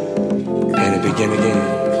 and it begins again.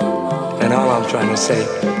 And all I'm trying to say,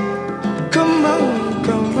 come on,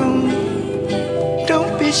 come on,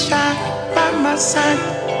 don't be shy, by my side,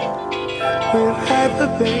 we'll have a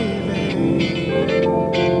baby.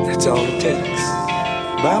 That's all it takes.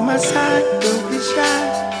 By my side, don't be shy,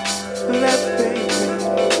 we'll have a baby.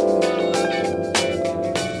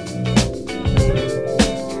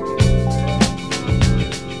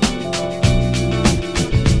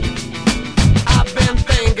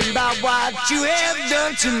 What you have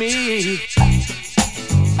done to me.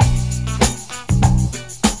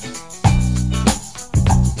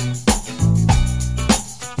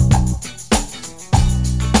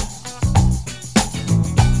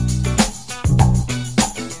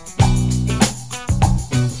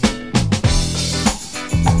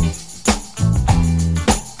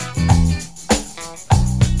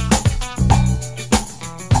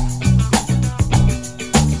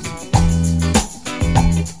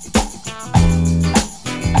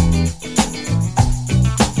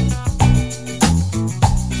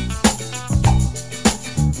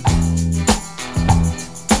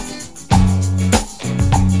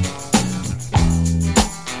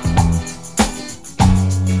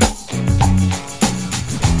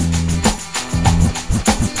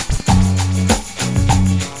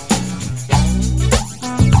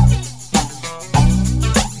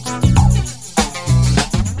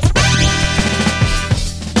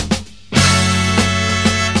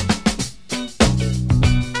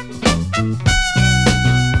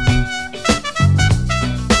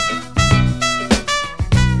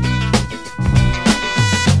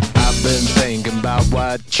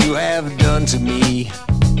 you have done to me.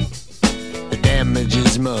 The damage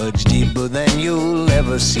is much deeper than you'll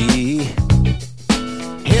ever see.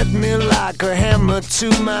 Hit me like a hammer to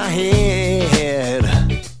my head.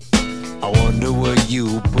 I wonder were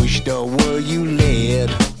you pushed or were you led?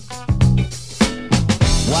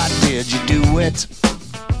 Why did you do it?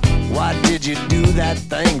 Why did you do that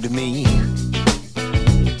thing to me?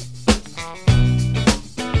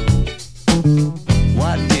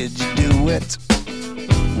 Why did you do it?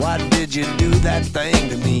 Why did you do that thing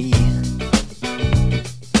to me?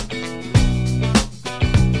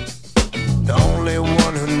 The only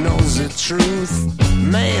one who knows the truth,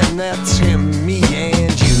 man, that's him, me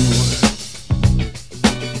and you.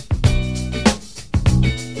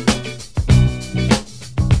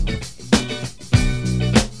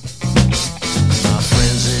 My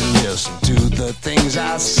friends, they listen to the things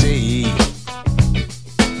I say.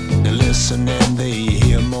 They listen and they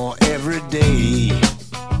hear more every day.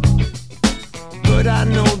 But I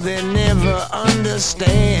know they never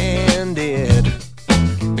understand it,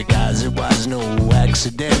 because it was no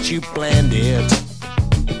accident, you planned it.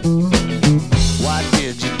 Why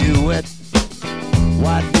did you do it?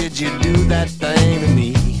 Why did you do that thing to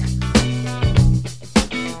me?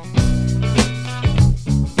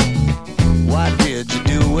 Why did you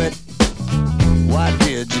do it? Why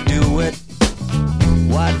did you do it?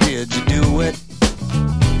 Why did you do it?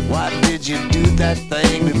 Why did you do that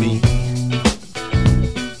thing to me?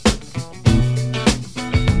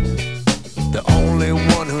 The only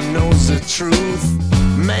one who knows the truth,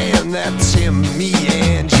 man, that's him, me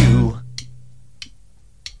and you.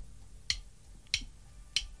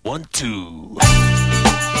 1, 2.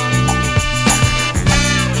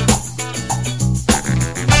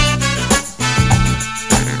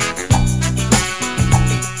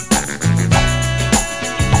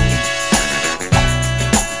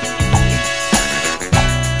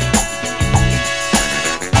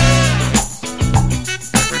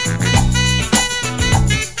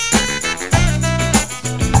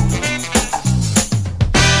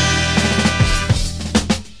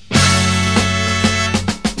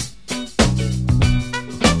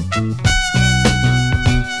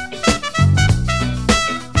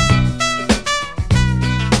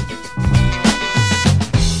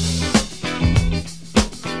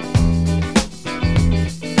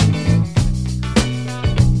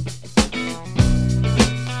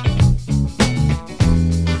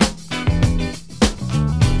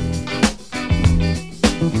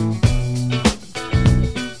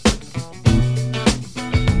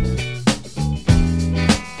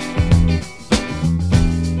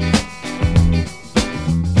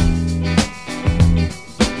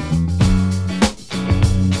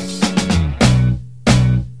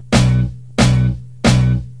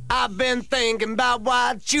 Thinking about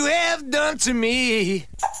what you have done to me.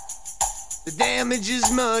 The damage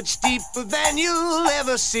is much deeper than you'll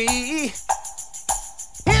ever see.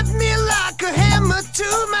 Hit me like a hammer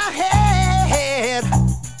to my head.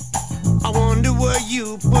 I wonder were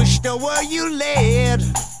you pushed or were you led?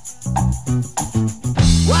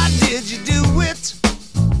 Why did you do it?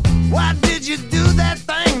 Why did you do that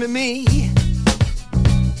thing to me?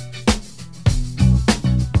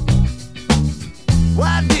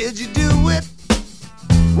 Why did you do it?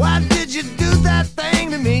 Why did you do that thing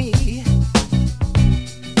to me?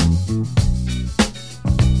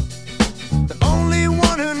 The only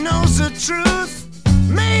one who knows the truth,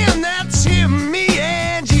 man, that's him, me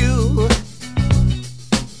and you.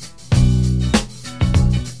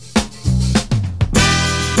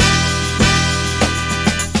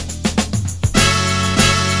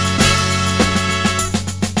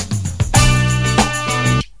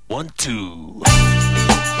 One, two.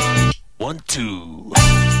 1, 2.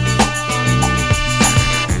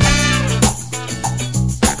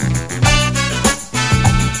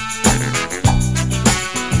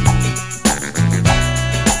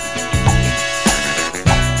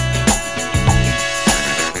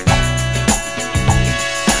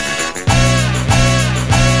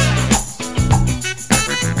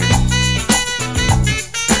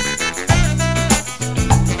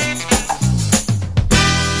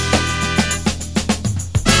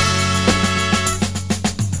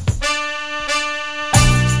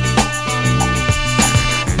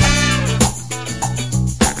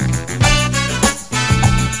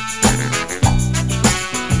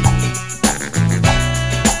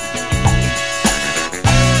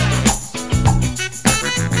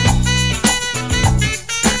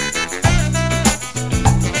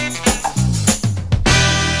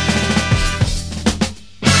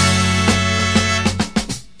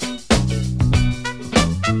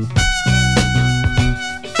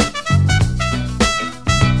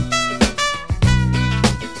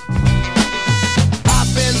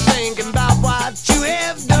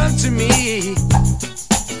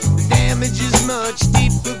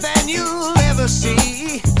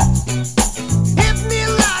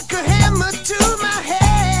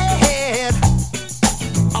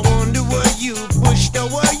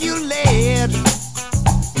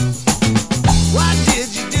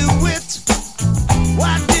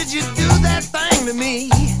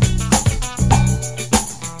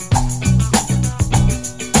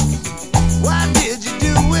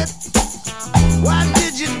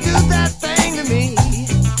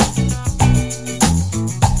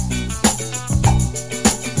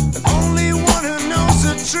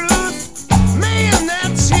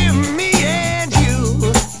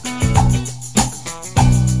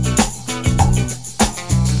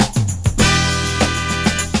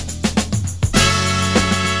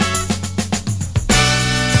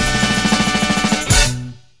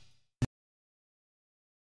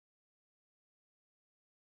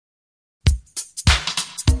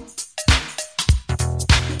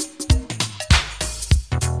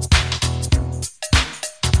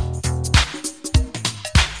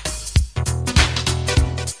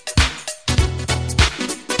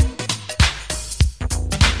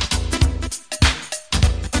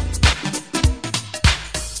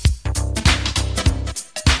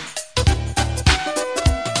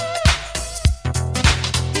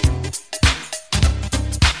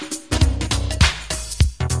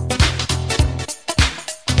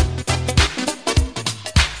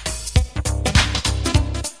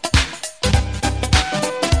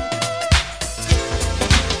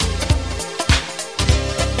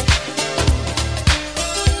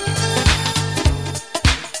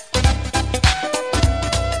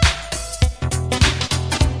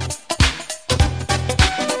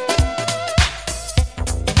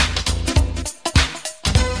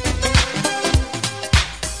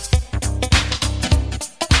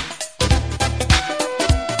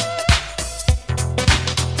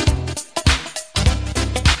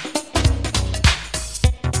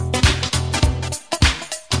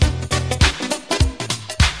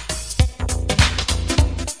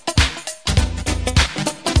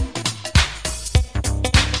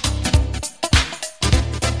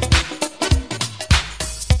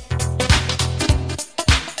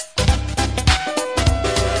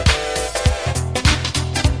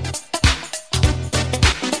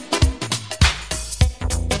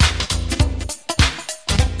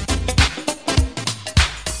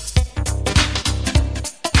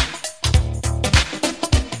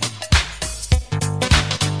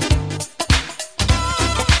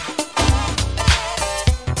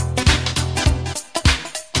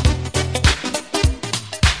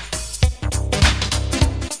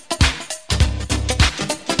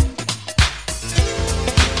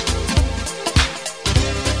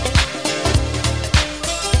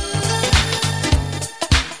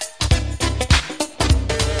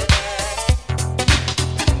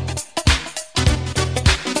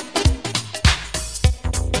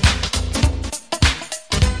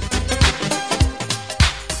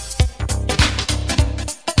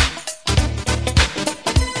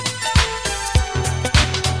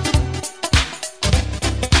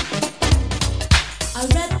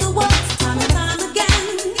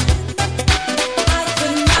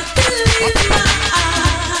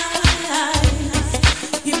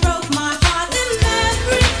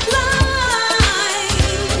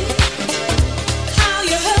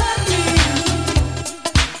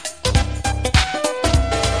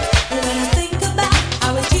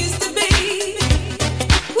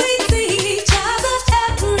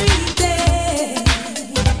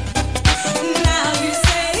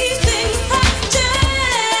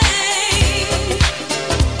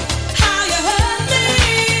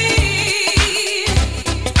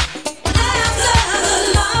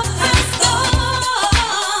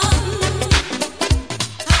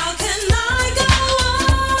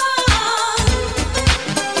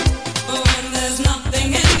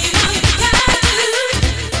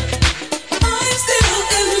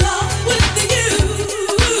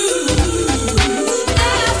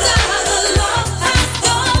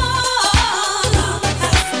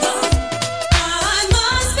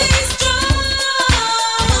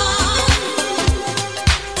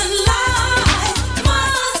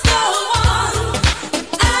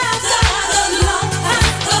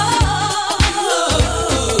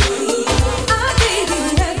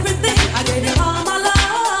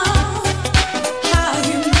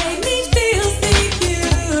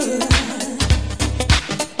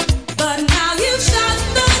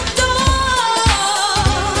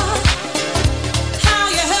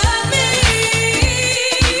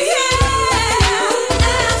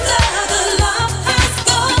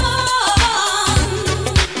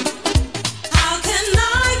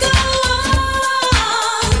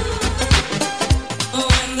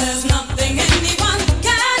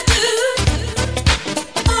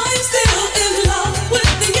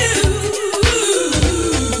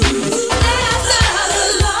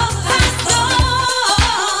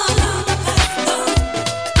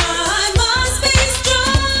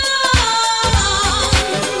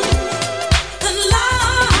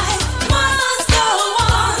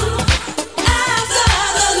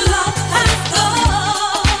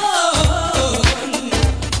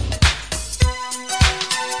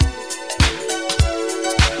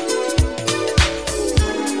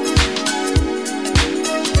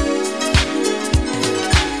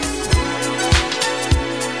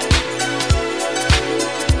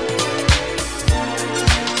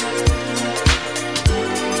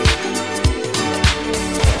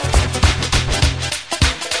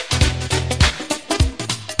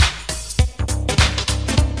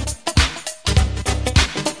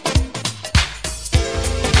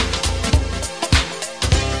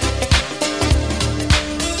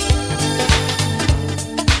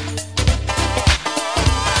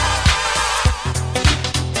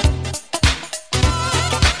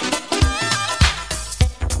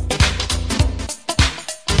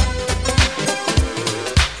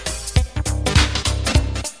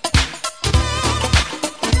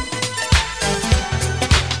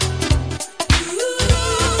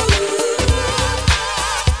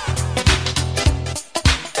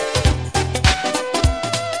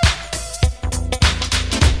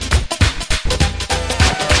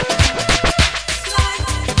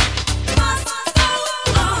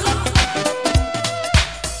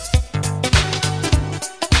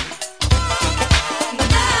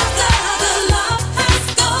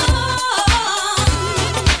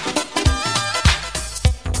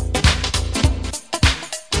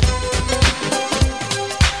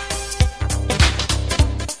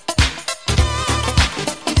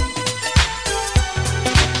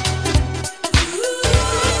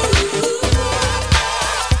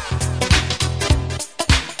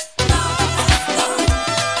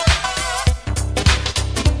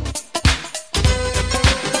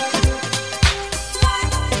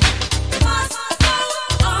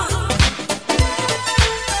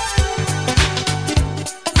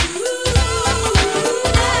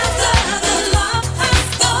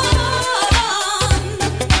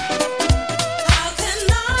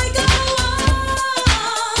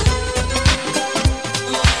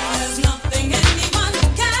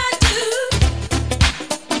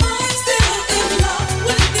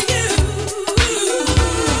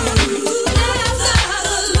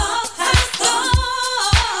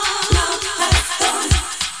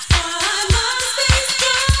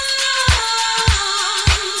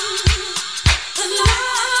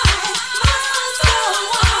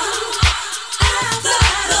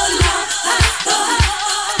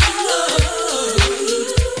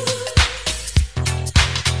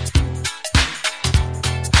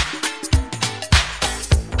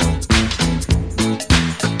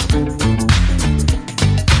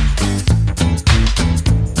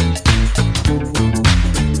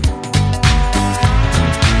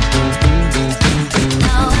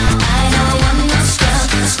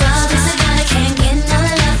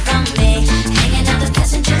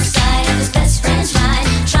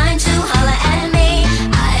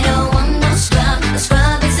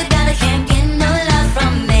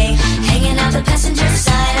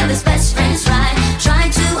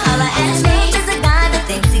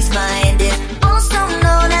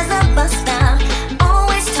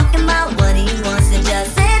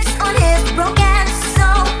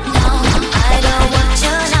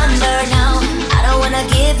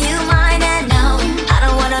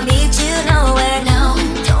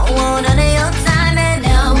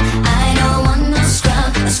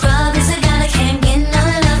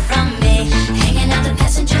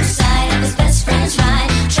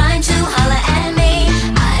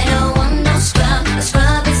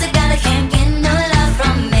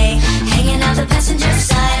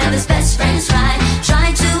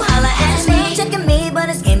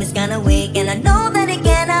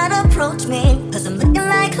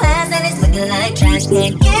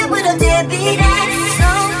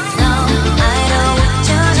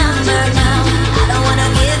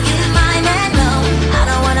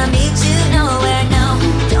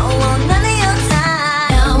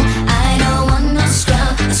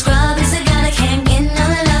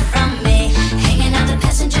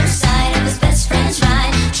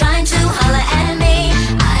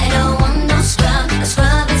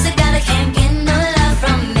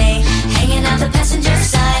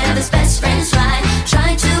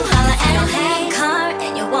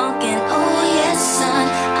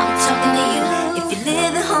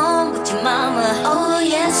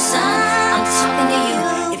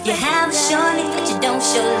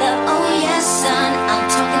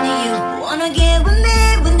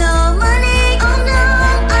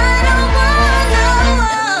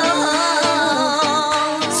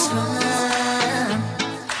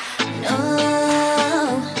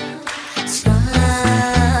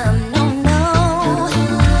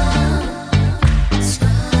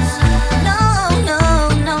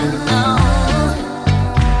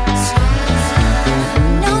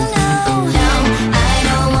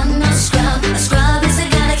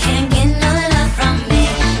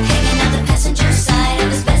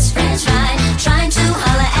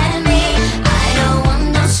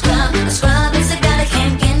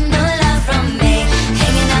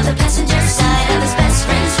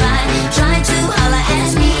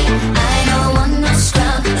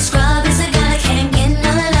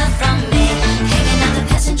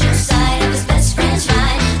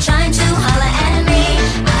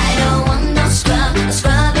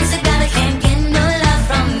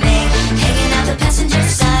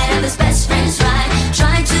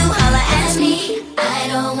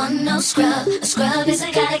 scrub. A scrub is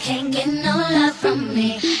a guy that can't get no love from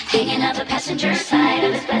me. Hanging out the passenger side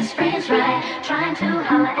of his best friend's ride, trying to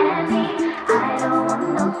holler at me. I don't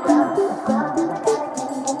want no scrub.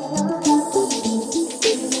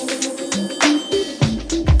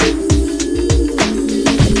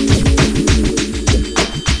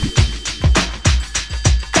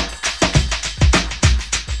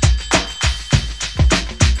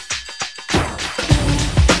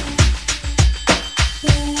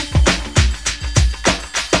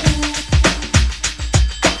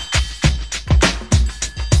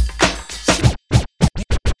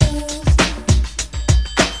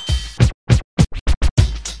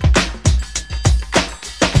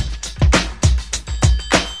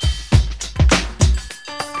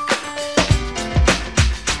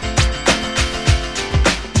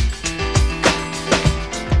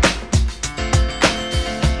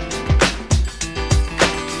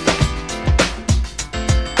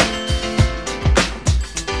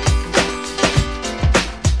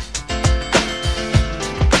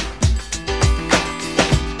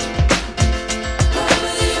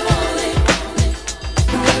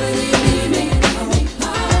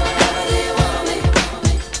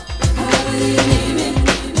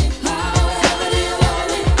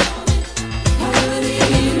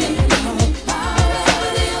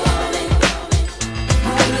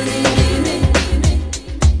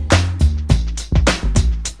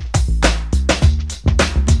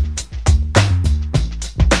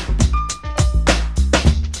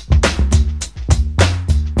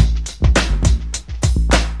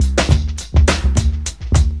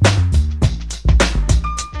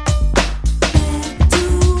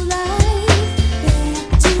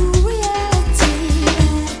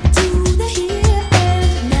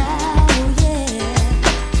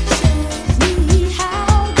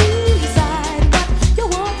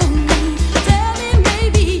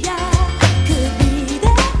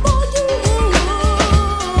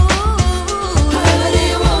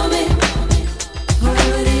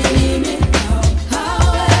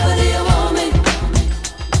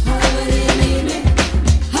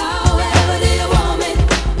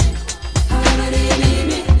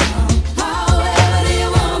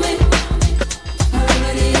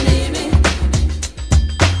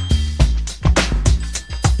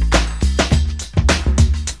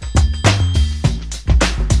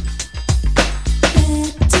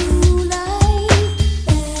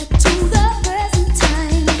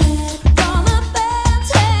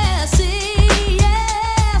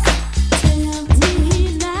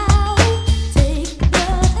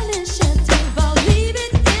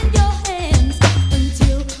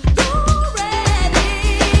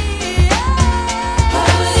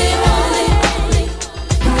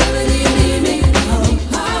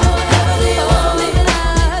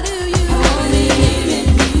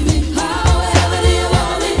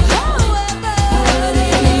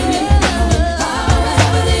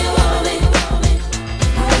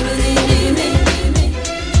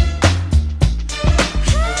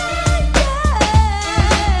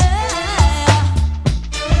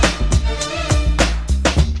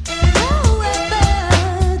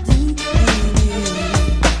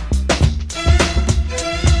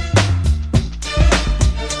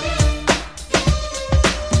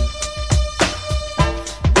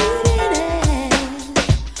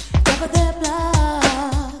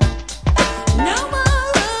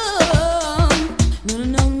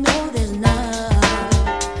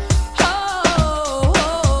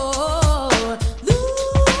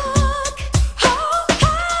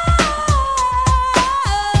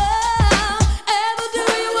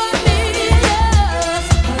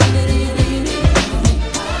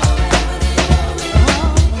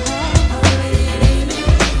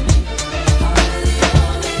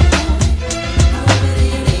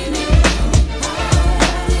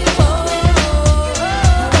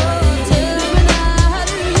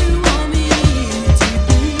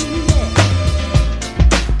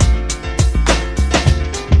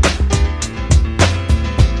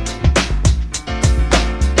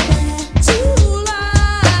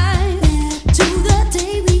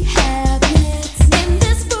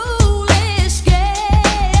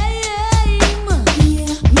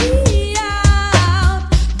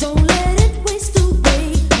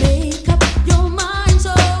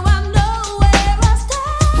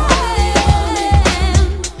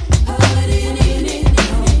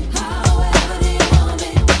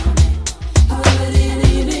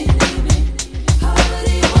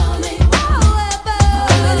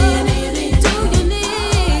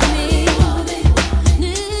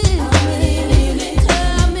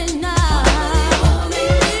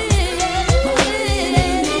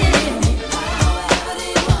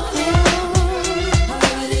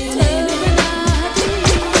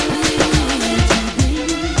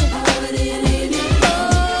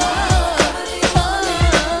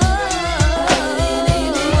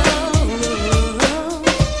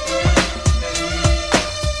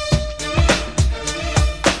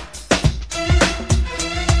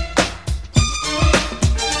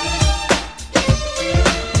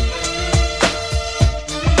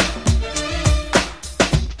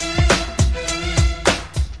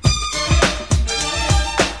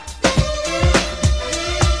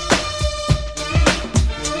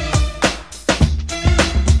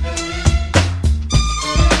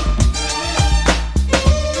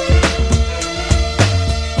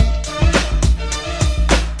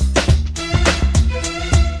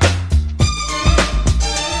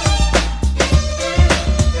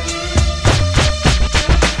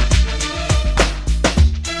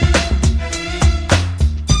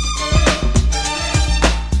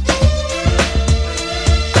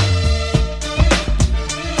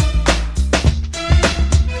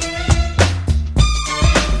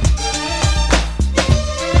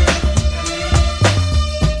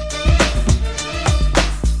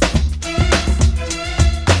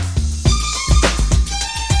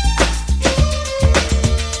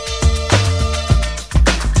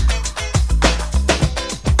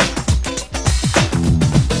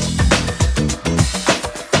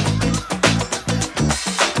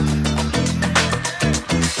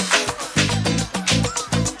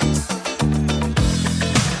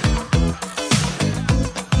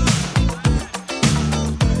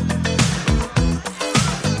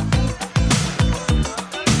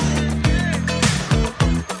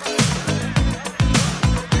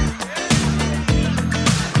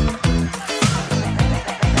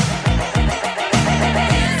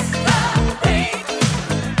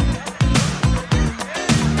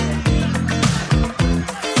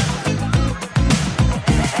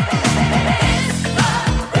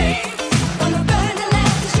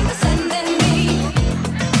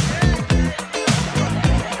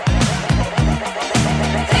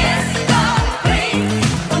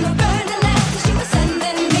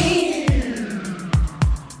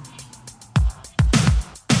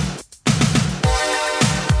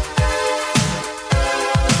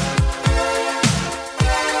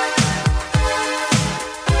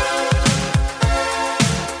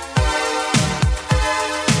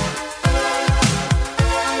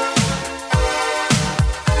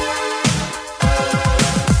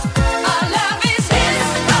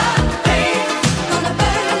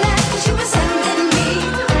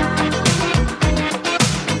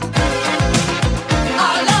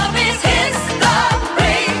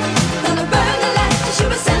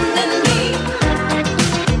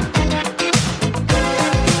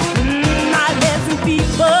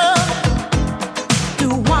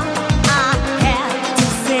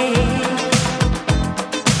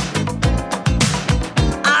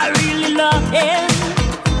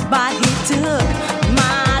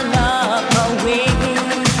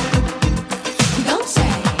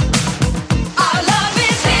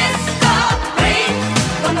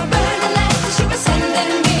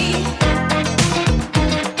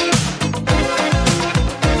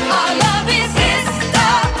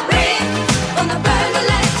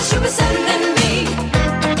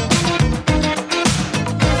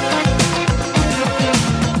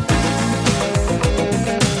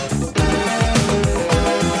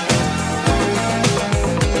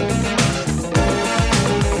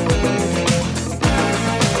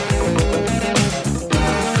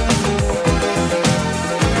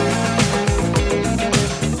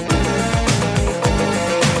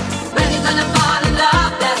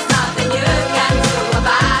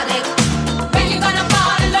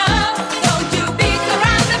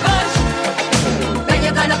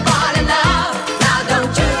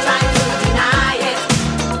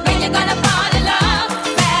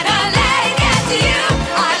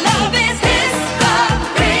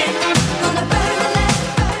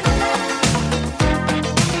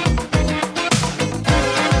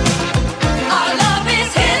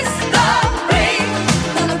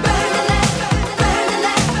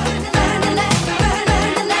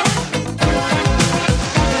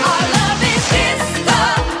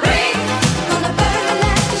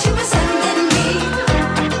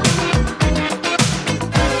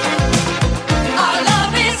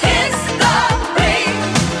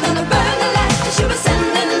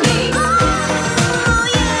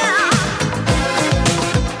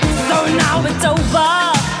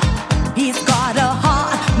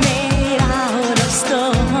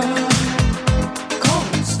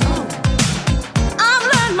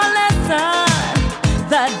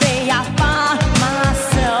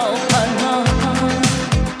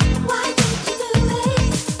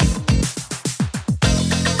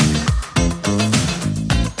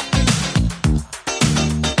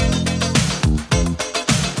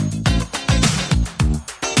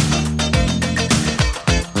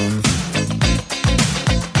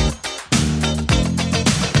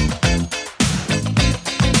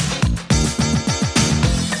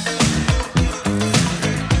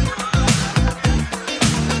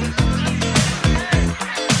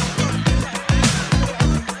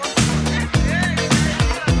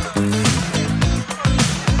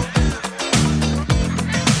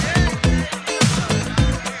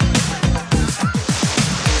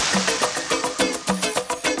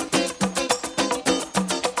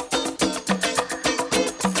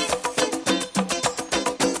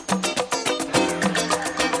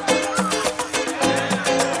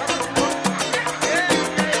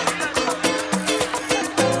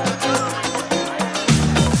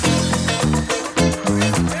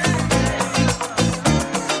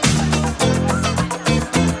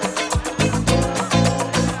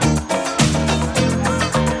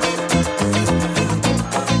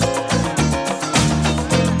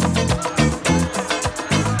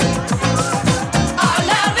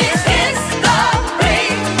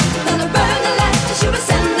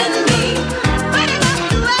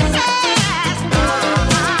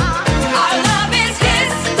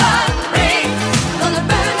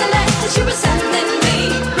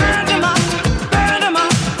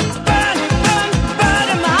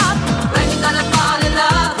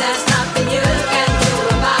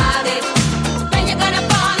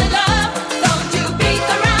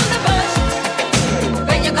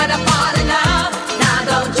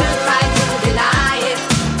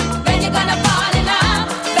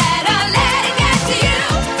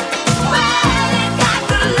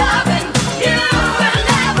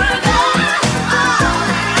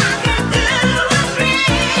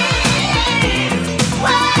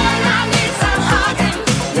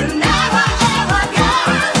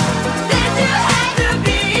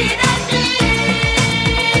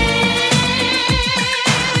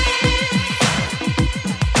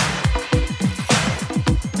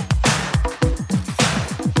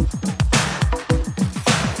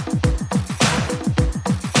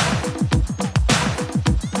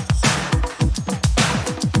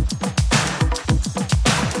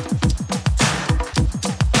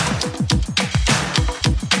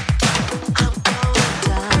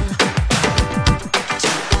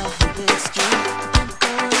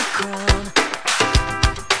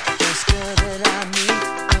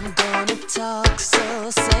 so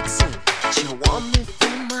sexy. She want me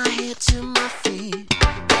from my head to my feet.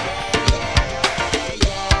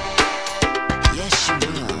 Yes, she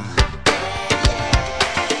will.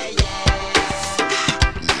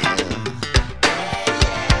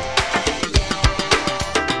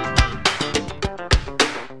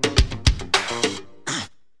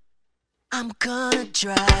 I'm gonna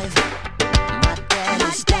drive my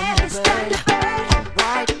daddy's Thunderbird, a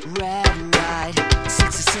white red ride,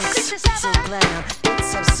 66, so glam,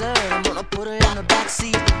 it's absurd. I'm gonna put her in the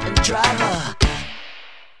backseat and drive her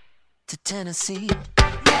to Tennessee.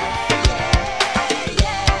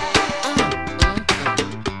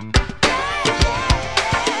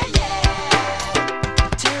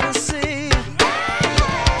 Tennessee,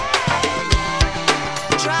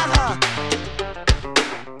 drive her.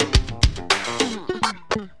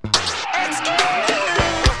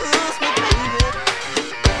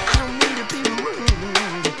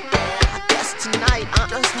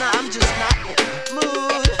 I'm just not in the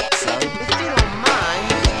mood. So if you don't mind,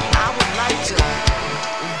 I would like to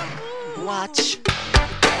watch.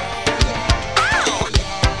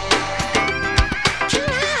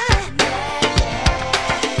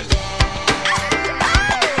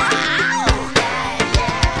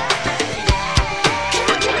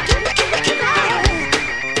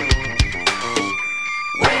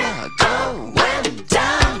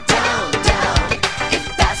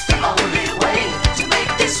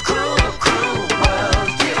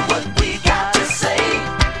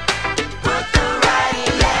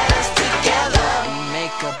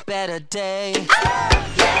 Day.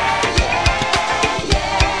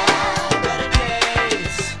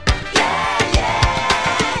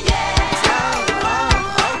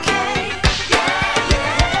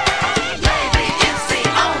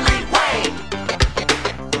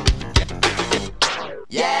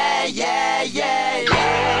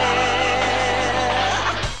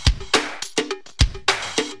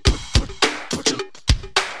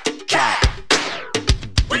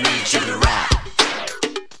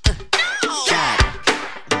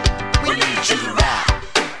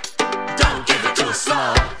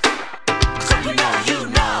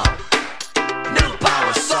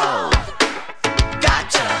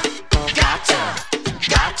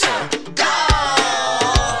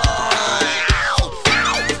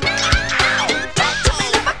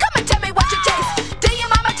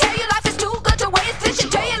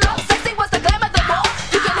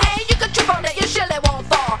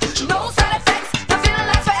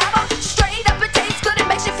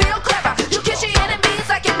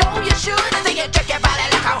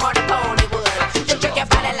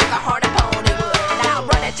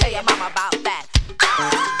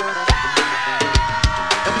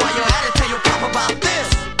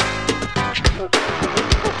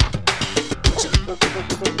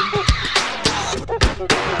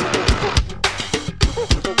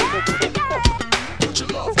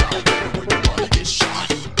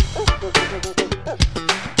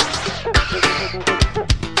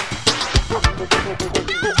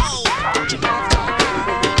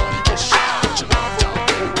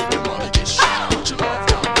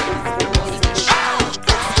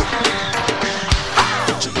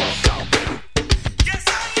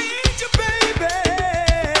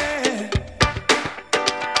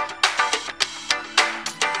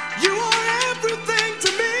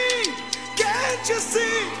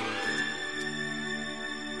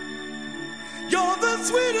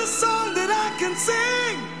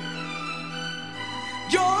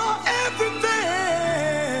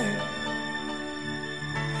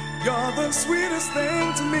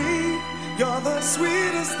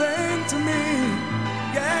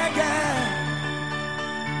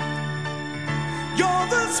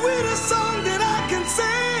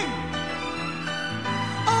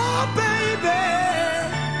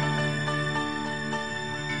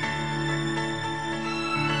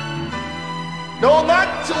 No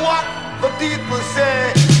matter what the people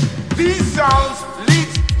say, these songs lead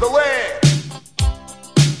the way.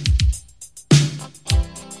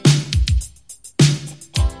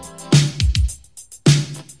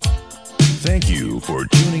 Thank you for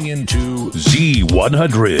tuning into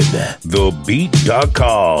Z100,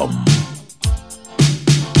 thebeat.com.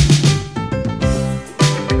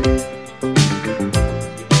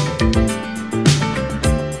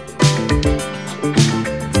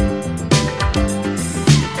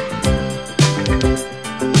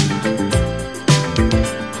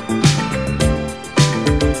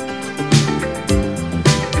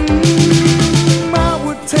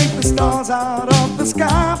 Out of the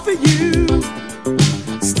sky for you,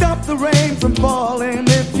 stop the rain from falling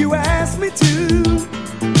if you ask me to.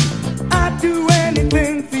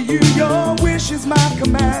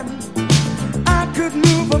 command. I could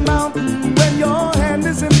move a mountain when your hand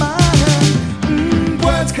is in my hand.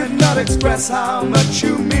 Words cannot express how much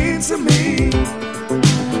you mean to me.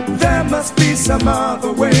 There must be some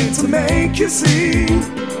other way to make you see.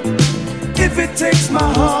 If it takes my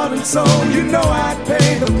heart and soul, you know I'd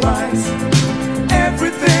pay the price.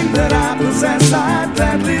 Everything that I possess, I'd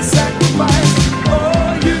gladly sacrifice.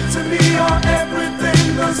 Oh, you to me are everything,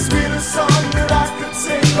 the sweetest song that I could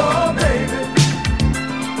sing. Oh, baby,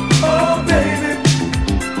 oh, baby.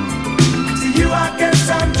 To you, I guess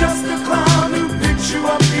I'm just a clown who picks you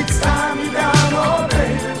up each time you're down. Oh,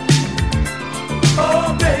 baby, oh,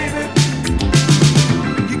 baby.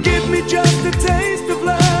 You give me just a taste of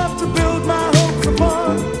love to build my hopes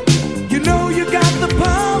upon. You know you got the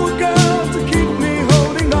power, girl, to keep me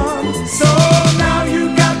holding on. So now you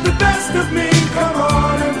got the best of me. Come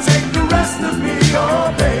on and take the rest of me, oh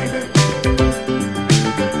baby.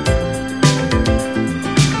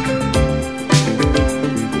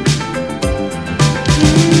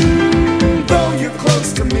 Though you're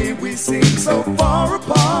close to me, we seem so far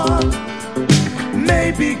apart.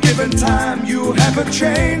 Maybe given time, you'll have a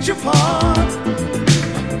change of heart.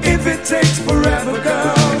 If it takes forever,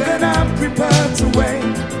 girl, then I'm prepared to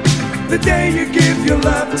wait. The day you give your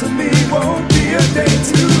love to me won't be a day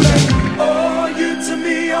too late. Oh, you to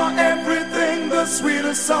me are everything, the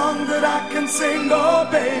sweetest song that I can sing. Oh,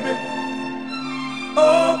 baby,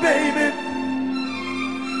 oh, baby.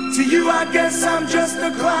 To you, I guess I'm just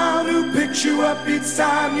a clown who picks you up each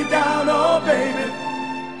time you're down. Oh, baby,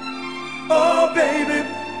 oh, baby.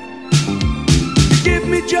 You give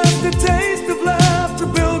me just a taste of love to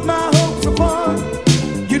build my hopes upon.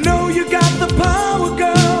 You know you got the power,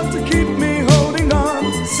 girl, to keep me holding on.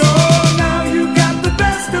 So now you got the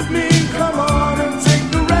best of me. Come on and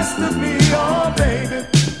take the rest of me, oh baby.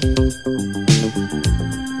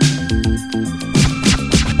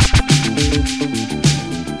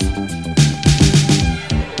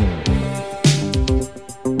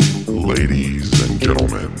 Ladies and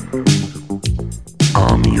gentlemen,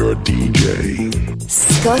 I'm your DJ.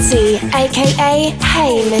 Scotty, aka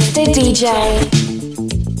Hey Mr. DJ.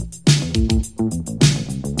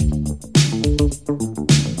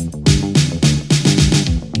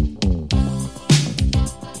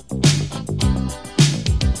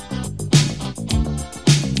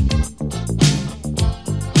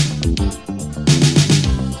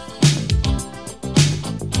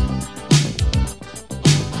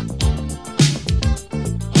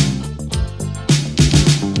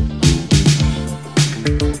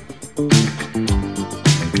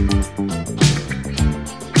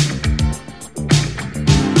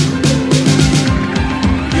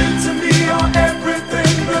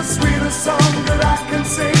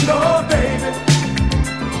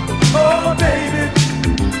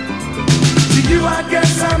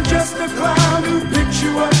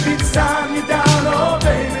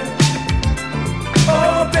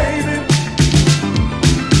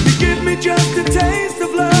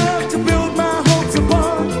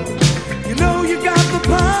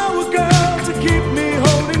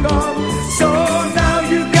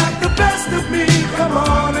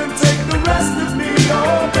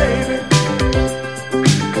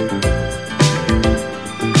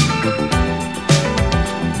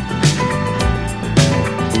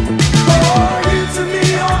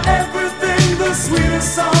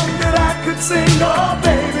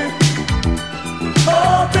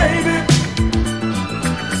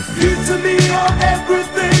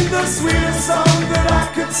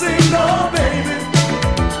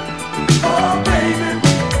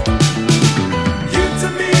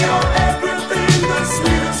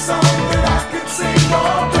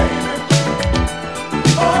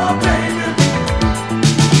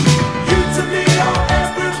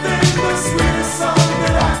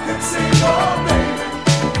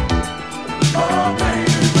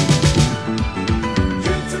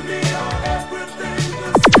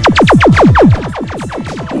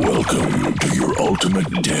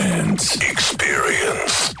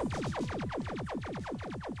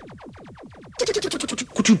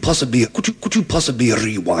 Could you possibly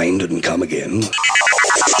rewind and come again?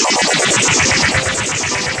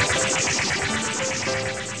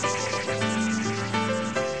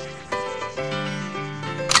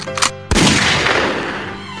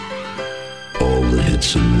 All the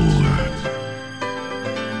hits and more.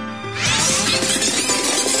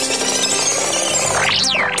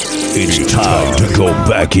 It's time to go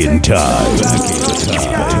back in time.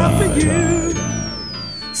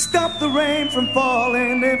 Stop the rain from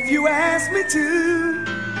falling if you ask me to.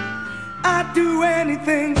 I'd do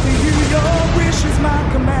anything for you, your wish is my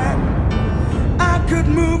command. I could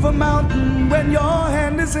move a mountain when your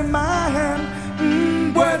hand is in my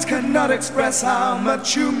hand. Words cannot express how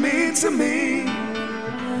much you mean to me.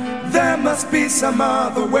 There must be some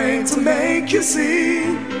other way to make you see.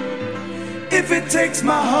 If it takes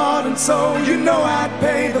my heart and soul, you know I'd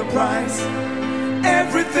pay the price.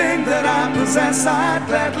 Everything that I possess, I'd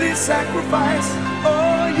gladly sacrifice.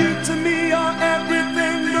 Oh, you to me are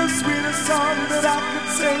everything, the sweetest song that I could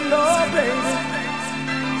sing. Oh, baby.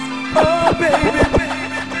 Oh, baby.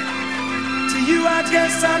 To you, I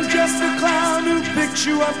guess I'm just a clown who picks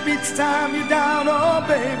you up each time you're down. Oh,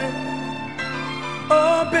 baby.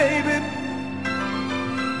 Oh, baby.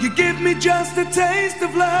 You give me just a taste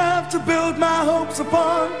of love to build my hopes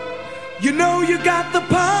upon. You know you got the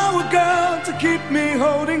power, girl, to keep me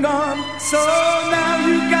holding on. So now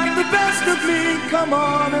you got the best of me. Come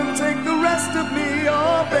on and take the rest of me,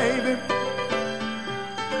 oh, baby.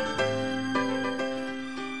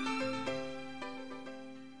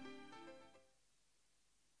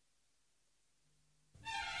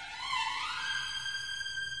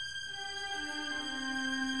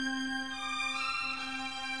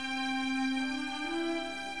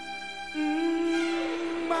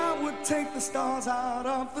 Take the stars out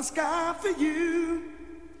of the sky for you.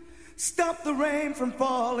 Stop the rain from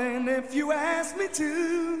falling if you ask me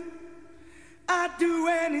to. I'd do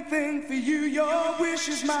anything for you, your wish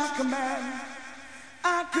is my command.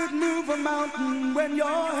 I could move a mountain when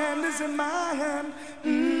your hand is in my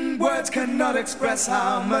hand. Words cannot express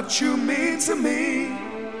how much you mean to me.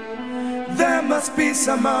 There must be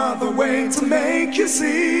some other way to make you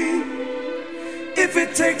see. If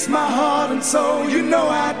it takes my heart and soul, you know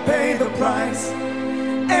I'd pay the price.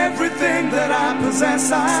 Everything that I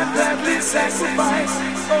possess, I'd gladly sacrifice.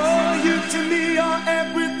 Oh, you to me are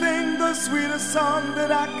everything, the sweetest song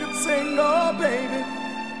that I could sing. Oh, baby.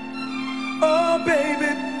 Oh,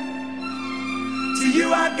 baby. To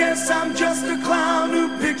you, I guess I'm just a clown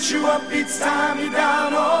who picks you up each time you're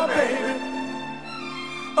down. Oh, baby.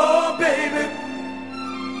 Oh, baby.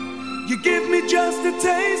 You give me just a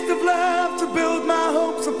taste of love to build my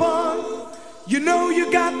hopes upon. You know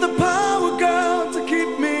you got the power, girl, to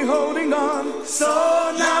keep me holding on. So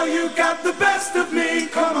now you got the best of me.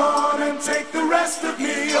 Come on and take the rest of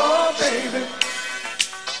me, oh, baby.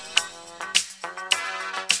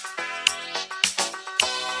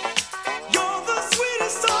 You're the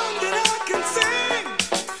sweetest song that I can sing.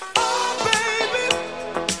 Oh, baby.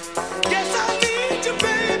 Yes, I need you,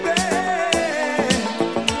 baby.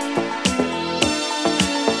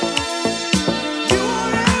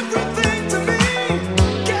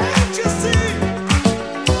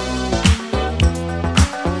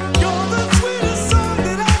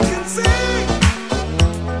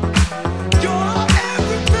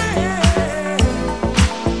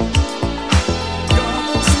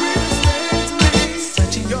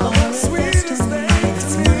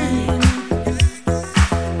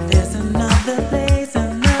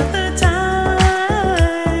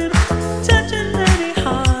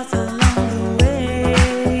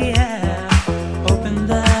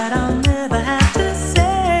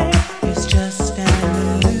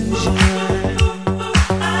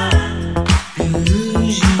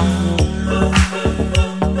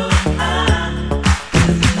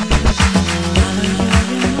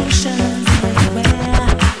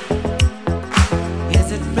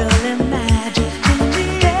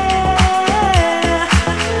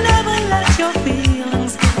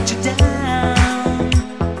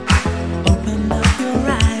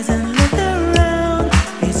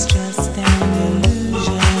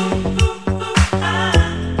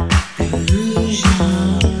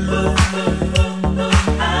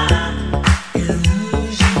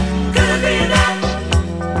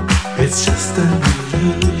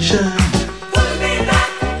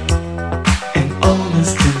 And all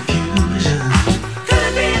is confused.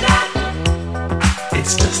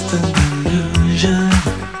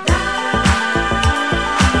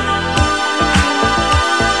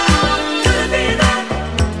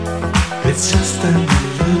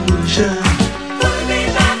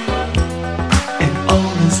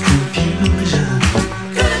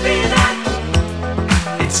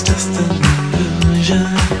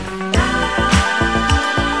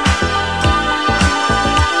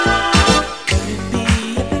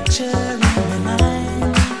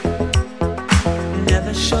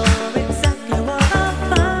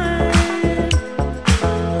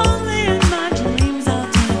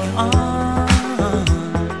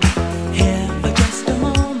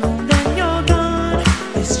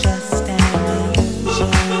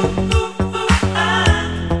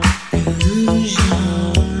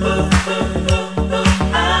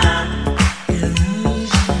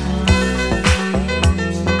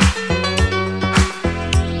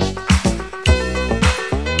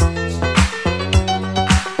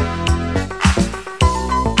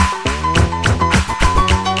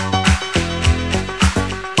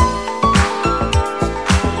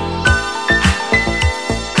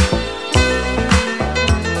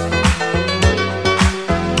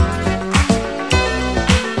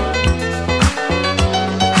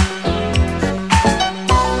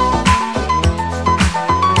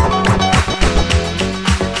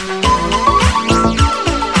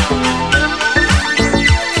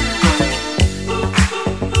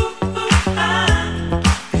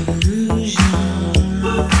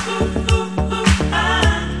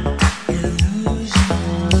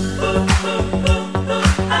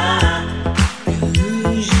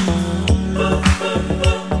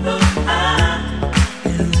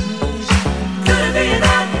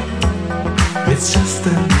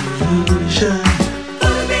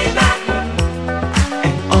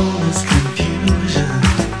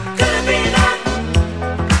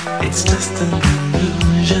 just an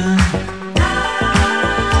illusion.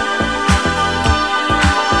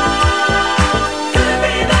 Could it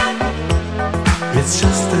be that? It's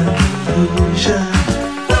just an illusion.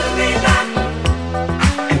 Could it be that?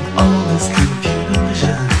 In all this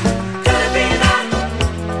confusion. Could it be that?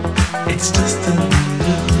 It's just an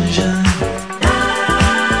illusion.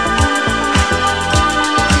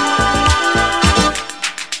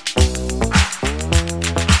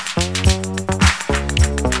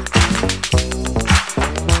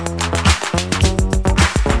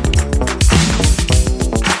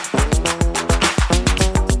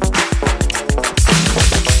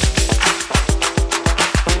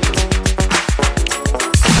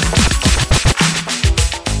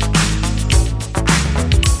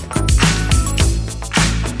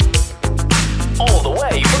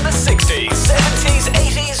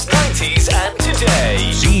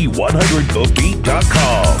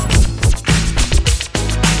 Z100thebeat.com.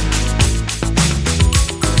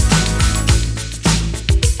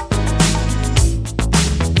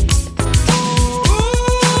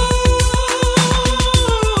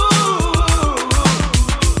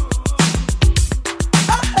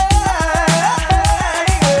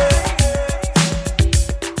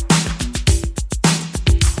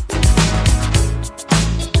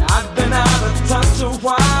 I've been out of touch a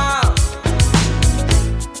while.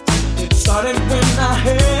 It started when I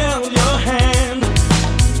held your hand,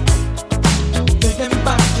 thinking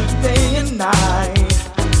about you day and night.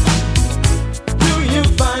 Do you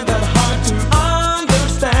find that hard to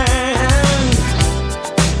understand?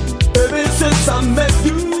 Ever since I met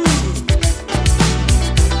you,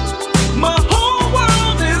 my whole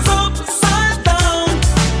world is upside down.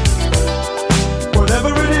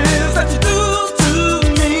 Whatever it is that you do to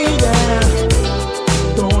me, yeah,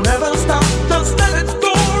 don't ever stop, just let it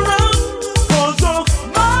go around. 'Cause you're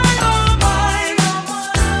mine, oh mine.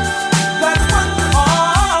 That's what you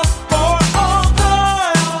are for all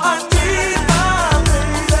time. I need my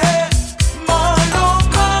baby, mine, oh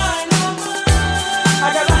mine. I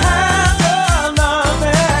gotta have your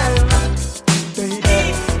loving, baby.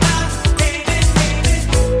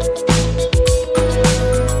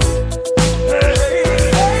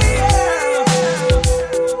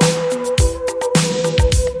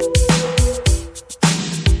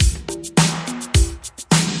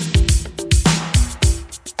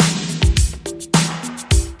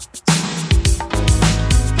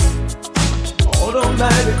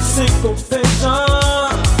 Automatic syncopation.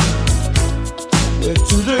 We're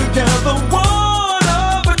two together, one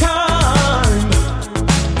of a kind,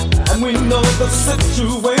 and we know the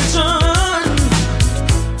situation.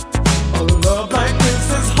 A love like this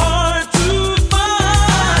is hard to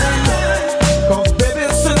find. 'Cause baby,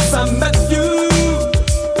 since I met you,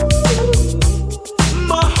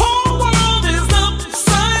 my whole world is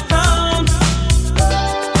upside down.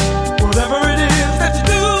 Whatever it is that you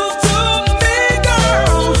do to me,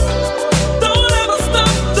 girl, don't ever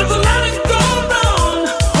stop, just let it go down.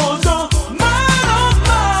 'Cause you're mine, oh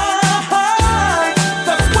mine.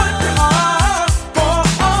 That's what you are for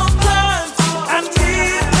all time.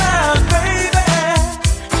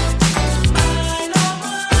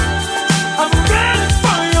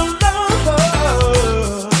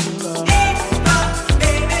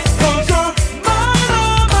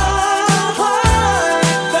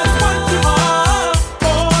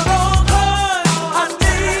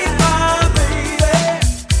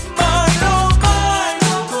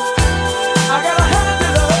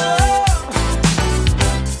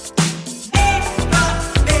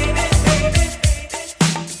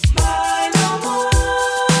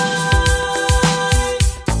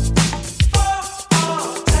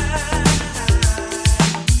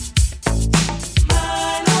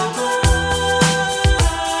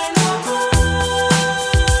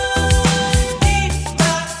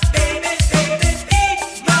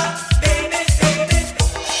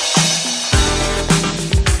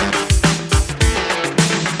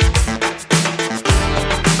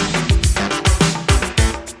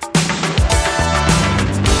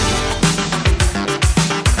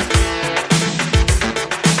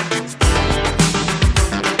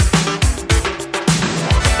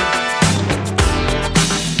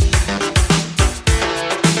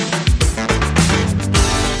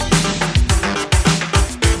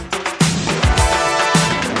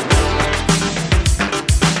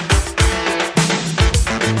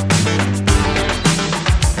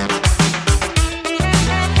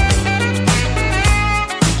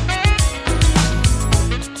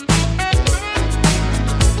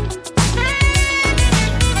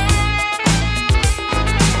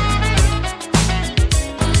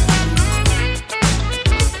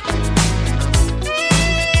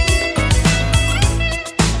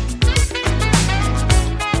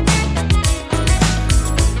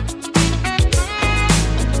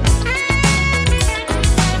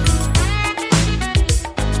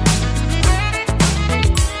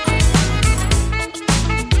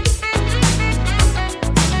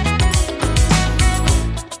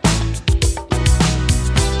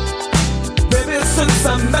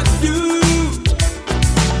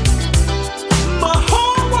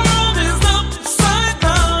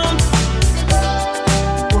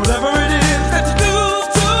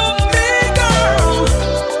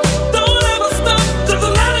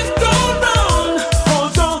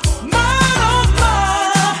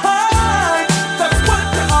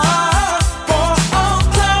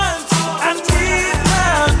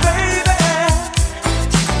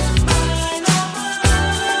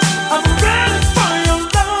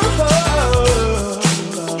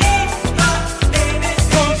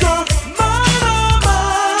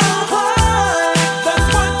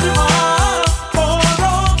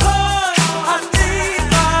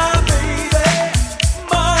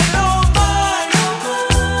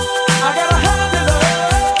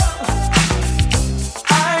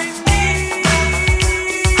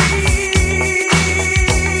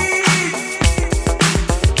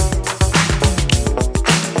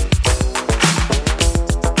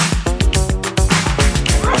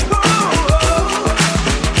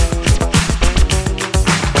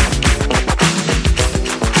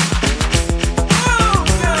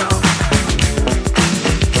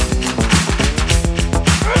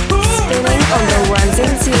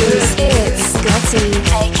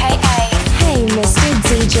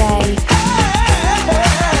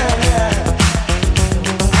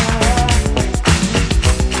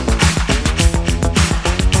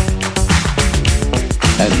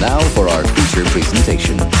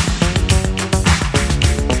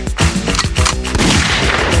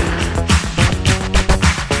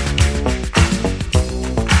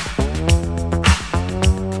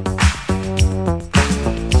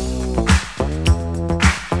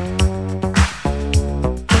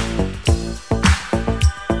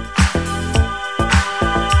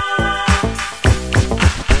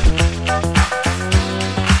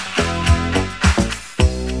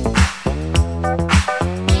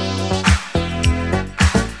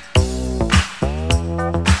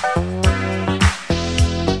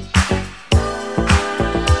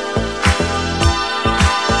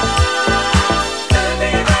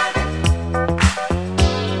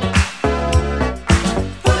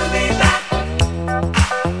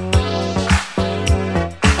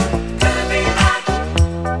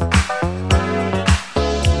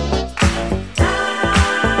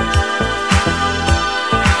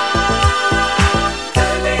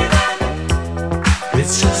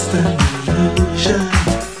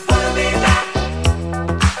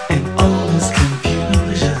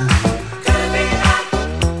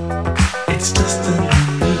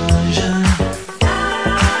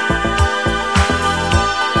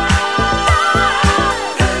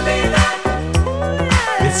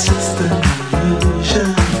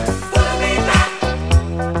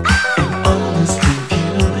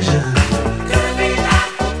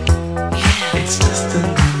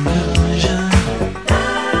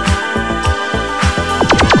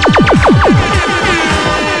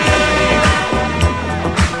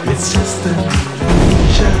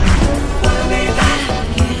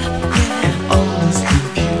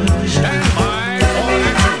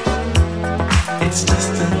 it's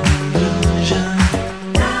just an illusion.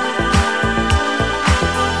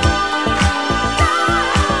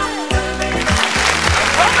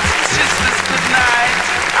 Brothers and sisters, good night.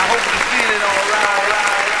 I hope you're feeling alright.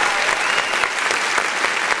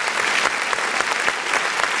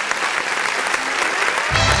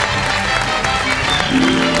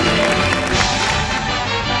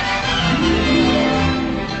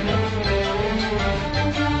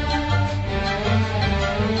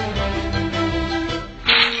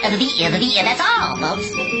 The beat, that's all,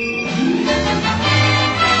 folks.